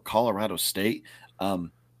favorite over Colorado State.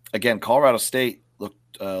 Again, Colorado State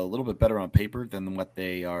looked a little bit better on paper than what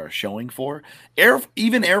they are showing for. Air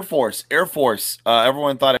Force.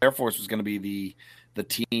 Everyone thought Air Force was going to be the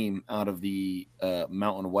team out of the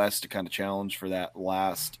Mountain West to kind of challenge for that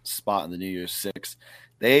last spot in the New Year's Six.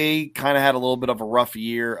 They kind of had a little bit of a rough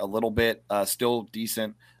year, a little bit still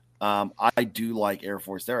decent. I do like Air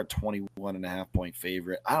Force. They're a 21.5-point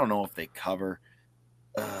favorite. I don't know if they cover.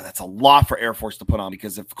 That's a lot for Air Force to put on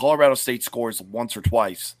because if Colorado State scores once or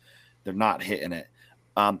twice, they're not hitting it.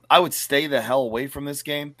 I would stay the hell away from this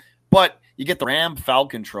game, but you get the Ram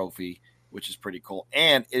Falcon Trophy, which is pretty cool,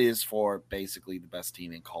 and it is for basically the best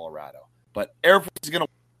team in Colorado. But Air Force is going to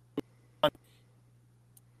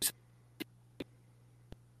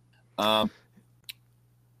I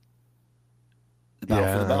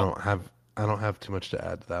don't have too much to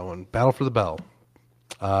add to that one. Battle for the Bell.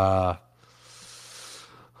 The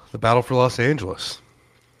battle for Los Angeles.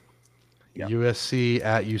 Yep. USC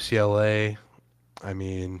at UCLA. I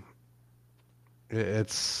mean,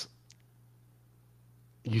 it's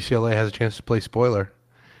UCLA has a chance to play spoiler.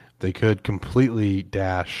 They could completely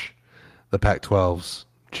dash the Pac-12's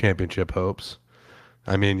championship hopes.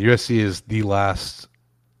 I mean, USC is the last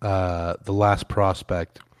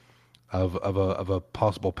prospect of a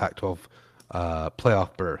possible Pac-12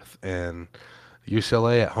 playoff berth, and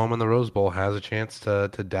UCLA at home in the Rose Bowl has a chance to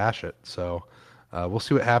dash it. So we'll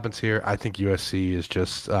see what happens here. I think USC is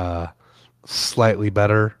just slightly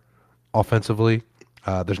better offensively.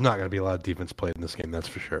 There's not going to be a lot of defense played in this game, that's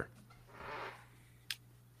for sure.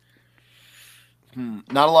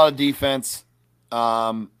 Not a lot of defense.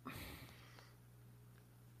 I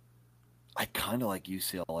kind of like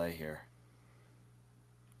UCLA here.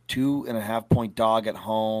 2.5-point dog at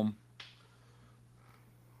home.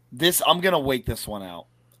 I'm gonna wait this one out.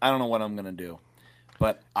 I don't know what I'm gonna do,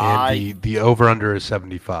 but the over under is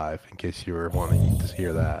 75. In case you were wanting to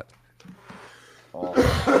hear that. Oh,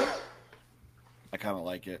 I kind of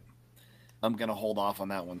like it. I'm gonna hold off on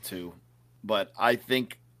that one too, but I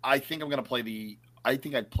think I'm gonna play the. I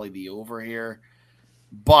think I'd play the over here,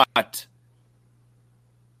 but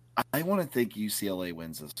I I want to think UCLA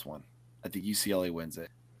wins this one. I think UCLA wins it.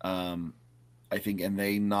 I think, and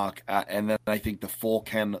they knock, and then I think the full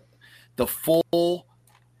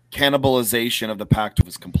cannibalization of the Pac-12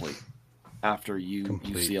 is complete after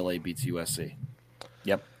UCLA beats USC.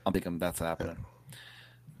 Yep, I'm thinking that's happening.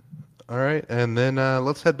 All right, and then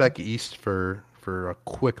let's head back east for a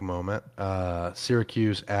quick moment.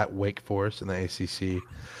 Syracuse at Wake Forest in the ACC.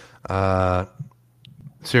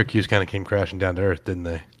 Syracuse kind of came crashing down to earth, didn't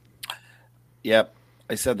they? Yep,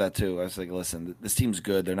 I said that too. I was like, listen, this team's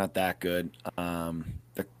good. They're not that good.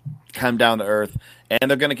 They're come down to earth,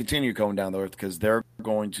 and they're going to continue going down to earth because they're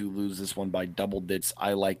going to lose this one by double digits.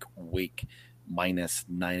 I like Wake minus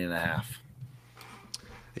 9.5.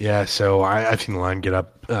 Yeah, so I've seen the line get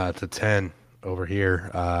up to 10 over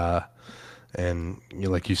here. And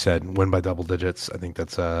like you said, win by double digits. I think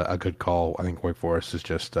that's a good call. I think Wake Forest is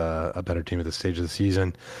just a better team at this stage of the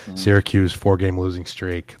season. Mm-hmm. Syracuse, 4-game losing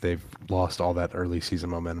streak. They've lost all that early season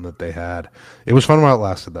momentum that they had. It was fun while it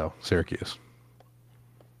lasted, though, Syracuse.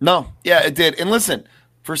 No, yeah, it did. And listen,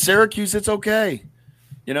 for Syracuse, it's okay.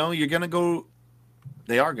 You're going to go –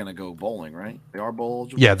 they are going to go bowling, right? They are bowl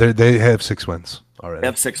eligible? Yeah, they have 6 wins already. They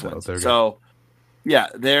have 6 wins. So, yeah,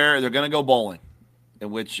 they're going to go bowling. In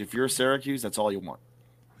which, if you're Syracuse, that's all you want.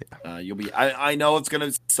 Yeah. You'll be. I know it's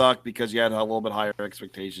going to suck because you had a little bit higher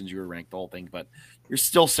expectations. You were ranked the whole thing, but you're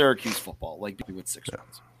still Syracuse football, like with 6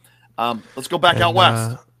 wins. Let's go back out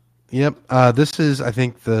west. Yep. This is, I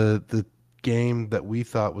think, the game that we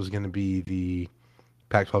thought was going to be the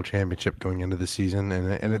Pac-12 championship going into the season,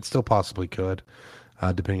 and it still possibly could,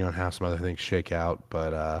 depending on how some other things shake out.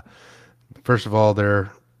 But first of all,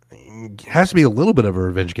 it has to be a little bit of a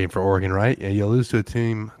revenge game for Oregon, right? You lose to a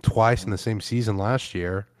team twice in the same season last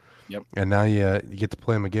year. Yep. And now you get to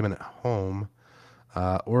play them again at home.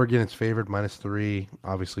 Oregon is favored -3.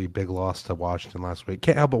 Obviously, big loss to Washington last week.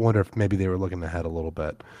 Can't help but wonder if maybe they were looking ahead a little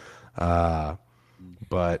bit.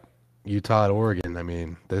 But Utah at Oregon, I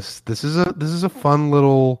mean, this is a fun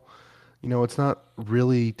little. It's not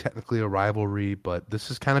really technically a rivalry, but this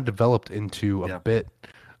has kind of developed into a bit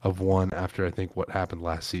of one after I think what happened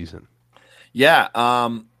last season. Yeah,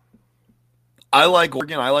 I like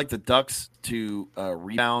Oregon. I like the Ducks to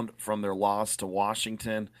rebound from their loss to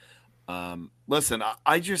Washington. Listen,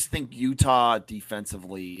 I just think Utah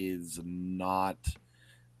defensively is not.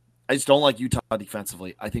 I just don't like Utah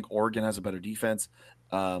defensively. I think Oregon has a better defense.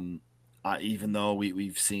 Even though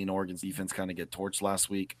we've seen Oregon's defense kind of get torched last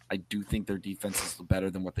week, I do think their defense is better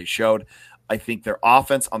than what they showed. I think their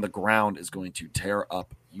offense on the ground is going to tear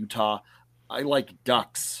up Utah. I like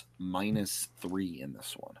Ducks -3 in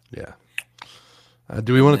this one. Yeah.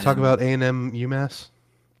 Do we want to talk about A&M UMass?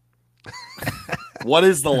 What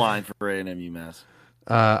is the line for A&M UMass?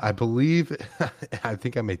 I believe, I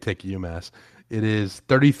think I may take UMass. It is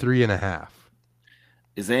 33.5.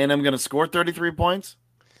 Is A&M going to score 33 points?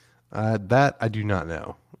 That I do not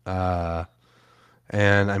know.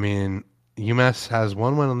 And I mean, UMass has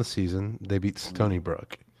 1 win on the season. They beat Stony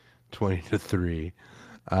Brook 20-3.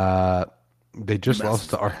 They just lost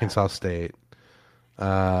to Arkansas State.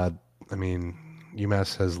 I mean,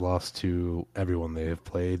 UMass has lost to everyone they have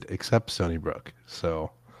played except Stony Brook.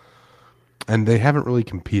 So, and they haven't really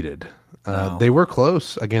competed. No. They were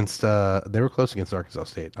close against Arkansas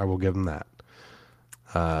State. I will give them that.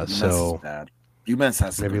 So is bad. UMass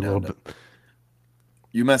has to maybe a little bit.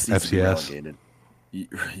 UMass needs FCS. to be relegated.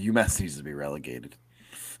 UMass needs to be relegated.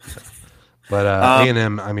 But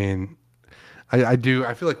A&M, I mean, I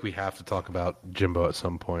feel like we have to talk about Jimbo at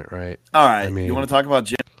some point, right? All right. I mean, you want to talk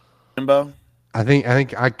about Jimbo? I think I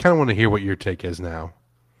kind of want to hear what your take is now.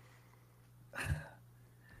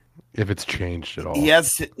 If it's changed at all. He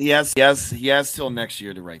has till next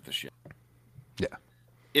year to right the ship. Yeah.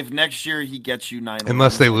 If next year he gets you 9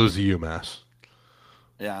 unless they lose to UMass.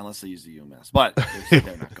 Yeah, unless they use the UMass. But they're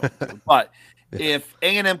not going to. But if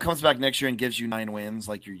A&M comes back next year and gives you 9 wins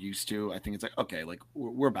like you're used to, I think it's like, okay, like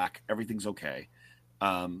we're back. Everything's okay.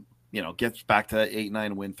 Gets back to that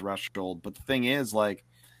 8-9 win threshold. But the thing is, like,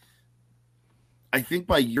 I think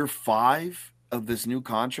by year 5 of this new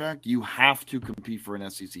contract, you have to compete for an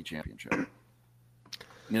SEC championship.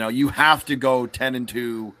 You have to go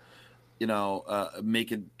 10-2,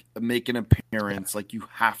 make an appearance. Like, you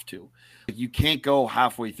have to. You can't go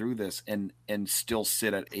halfway through this and still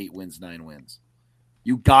sit at 8 wins, 9 wins.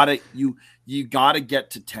 You gotta get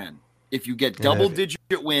to 10. If you get double-digit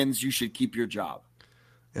wins, you should keep your job.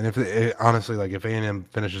 And if A&M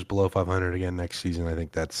finishes below 500 again next season, I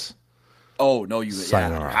think that's. Oh no, you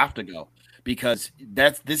have to go because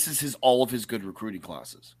this is all of his good recruiting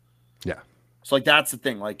classes. Yeah. So that's the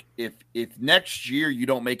thing. Like if next year you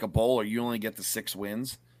don't make a bowl or you only get the 6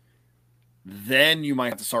 wins, then you might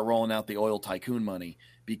have to start rolling out the oil tycoon money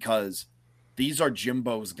because these are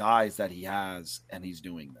Jimbo's guys that he has, and he's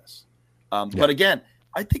doing this. But again,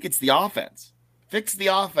 I think it's the offense. Fix the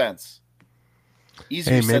offense.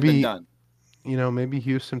 Easier said than done. Maybe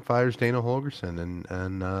Houston fires Dana Holgerson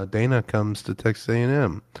and Dana comes to Texas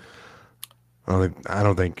A&M. I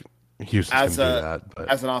don't think Houston's going to do that. But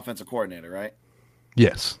as an offensive coordinator, right?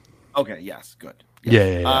 Yes. Okay. Yes. Good.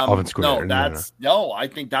 Yes. Yeah. Offensive coordinator. No, I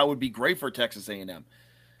think that would be great for Texas A&M.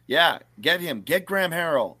 Yeah, get him. Get Graham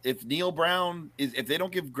Harrell. If Neil Brown if they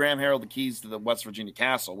don't give Graham Harrell the keys to the West Virginia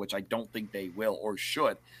castle, which I don't think they will or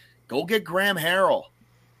should, go get Graham Harrell.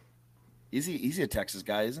 He's a Texas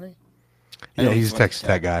guy, isn't he? Yeah, he's a Texas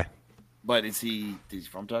Tech guy. But is he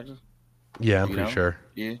from Texas? Yeah, I'm pretty sure.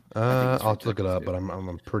 Yeah. I'll have to look it up, but I'm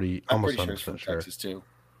almost pretty 100% sure. sure. Texas too.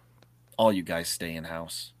 All you guys stay in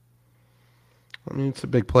house. I mean, it's a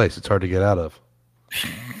big place. It's hard to get out of.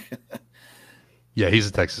 Yeah, he's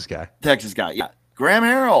a Texas guy. Texas guy. Yeah. Graham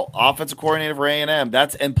Harrell, offensive coordinator for A&M.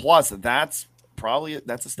 That's a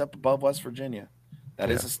step above West Virginia.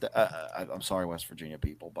 That is a step. I'm sorry, West Virginia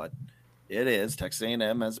people, but it is. Texas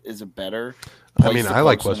A&M is a better place. I mean, I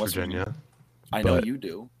like West Virginia. I know you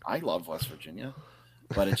do. I love West Virginia,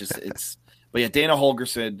 but it's. But yeah, Dana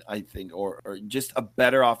Holgerson, I think, or just a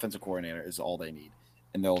better offensive coordinator is all they need,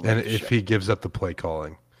 and if he gives up the play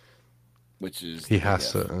calling, which is he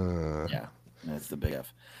has to. Yeah, that's the big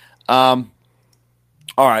F. All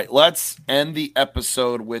right, let's end the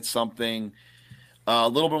episode with something a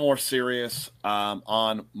little bit more serious.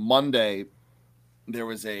 On Monday, there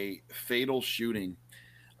was a fatal shooting,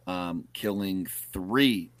 killing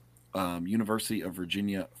 3 University of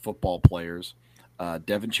Virginia football players,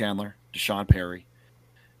 Devin Chandler, Deshaun Perry,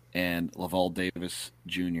 and Laval Davis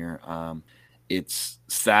Jr. It's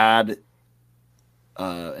sad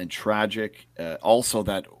and tragic. Also,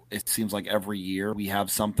 that it seems like every year we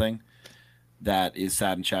have something that is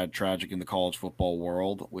sad and tragic in the college football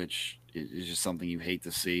world, which is just something you hate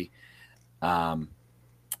to see.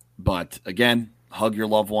 But again, hug your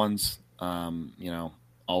loved ones.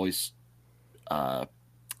 Always tell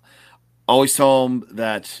them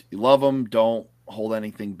that you love them. Don't hold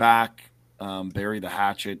anything back. Bury the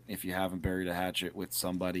hatchet if you haven't buried a hatchet with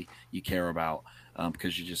somebody you care about,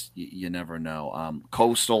 because you never know.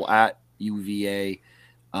 Coastal at UVA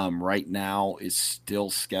right now is still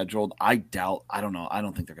scheduled. I don't know. I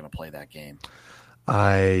don't think they're going to play that game.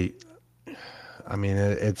 I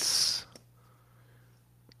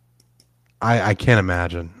can't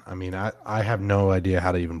imagine. I mean, I have no idea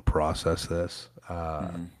how to even process this. I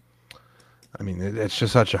mean, it's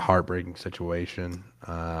just such a heartbreaking situation.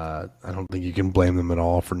 I don't think you can blame them at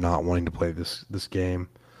all for not wanting to play this game.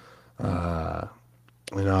 I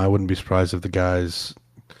wouldn't be surprised if the guys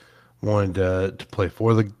wanted to play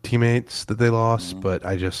for the teammates that they lost, but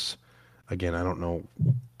I don't know.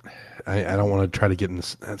 I don't want to try to get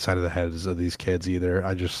inside of the heads of these kids either.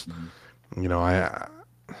 I just,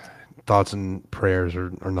 thoughts and prayers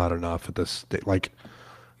are not enough at this stage. Like,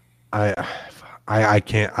 I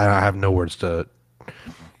can't. I have no words to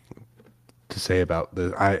say about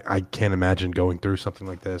this. I can't imagine going through something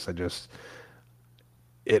like this.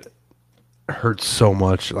 It hurts so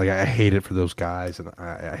much. Like, I hate it for those guys, and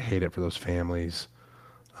I hate it for those families.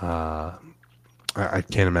 I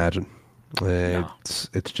can't imagine. It's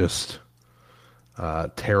just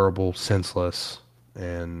terrible, senseless,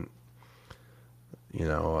 and you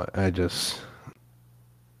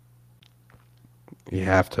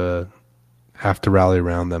have to rally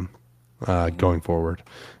around them going forward.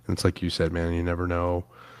 And it's like you said, man, you never know,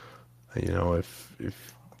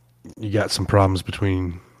 if you got some problems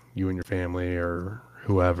between you and your family or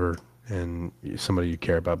whoever, and somebody you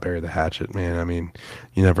care about, bury the hatchet, man. I mean,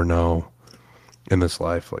 you never know in this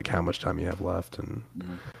life, like, how much time you have left. And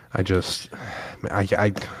I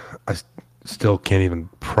still can't even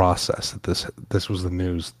process that this was the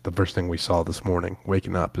news. The first thing we saw this morning,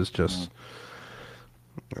 waking up, is just,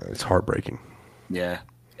 it's heartbreaking. Yeah.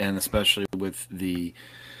 And especially with the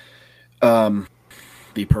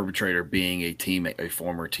perpetrator being a teammate, a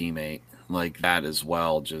former teammate, like, that as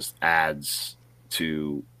well just adds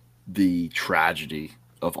to the tragedy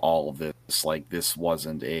of all of this. Like, this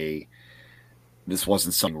wasn't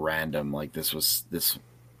something random. Like, this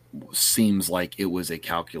seems like it was a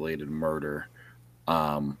calculated murder.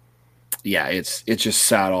 It's just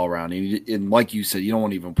sad all around. And like you said, you don't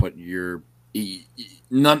want to even put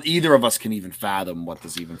either of us can even fathom what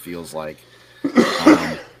this even feels like.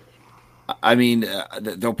 I mean,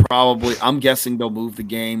 I'm guessing they'll move the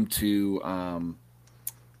game to,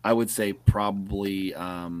 I would say probably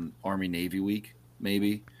Army Navy week,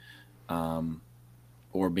 maybe.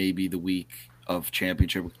 or maybe the week of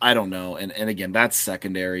championship. I don't know. And again, that's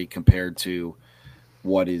secondary compared to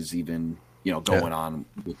what is even, going on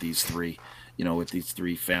with these three, with these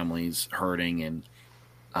three families hurting and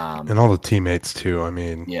all the teammates too. I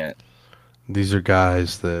mean, yeah. these are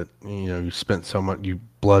guys that you spent so much, you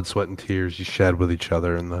blood, sweat, and tears you shed with each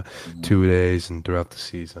other in the 2 days and throughout the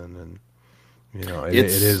season, and it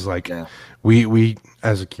is like we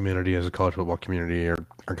as a community, as a college football community,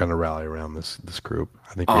 are going to rally around this group.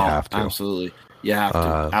 I think we have to. Absolutely, you have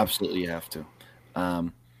to. Absolutely, you have to.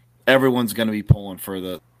 Everyone's going to be pulling for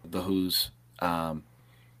the Who's during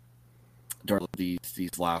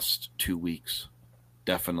these last 2 weeks.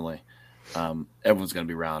 Definitely, everyone's going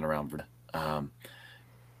to be rallying around for that.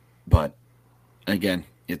 But again,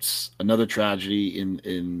 it's another tragedy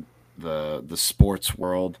in the sports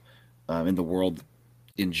world, in the world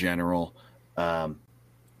in general.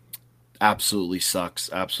 Absolutely sucks.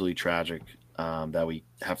 Absolutely tragic that we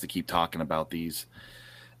have to keep talking about these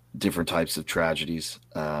different types of tragedies.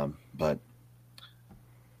 But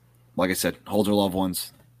like I said, hold your loved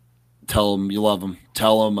ones. Tell them you love them.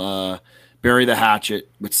 Tell them bury the hatchet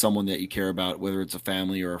with someone that you care about, whether it's a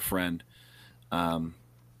family or a friend.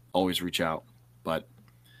 Always reach out. But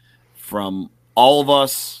from all of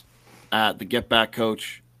us at the Get Back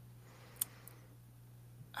Coach,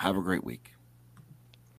 have a great week.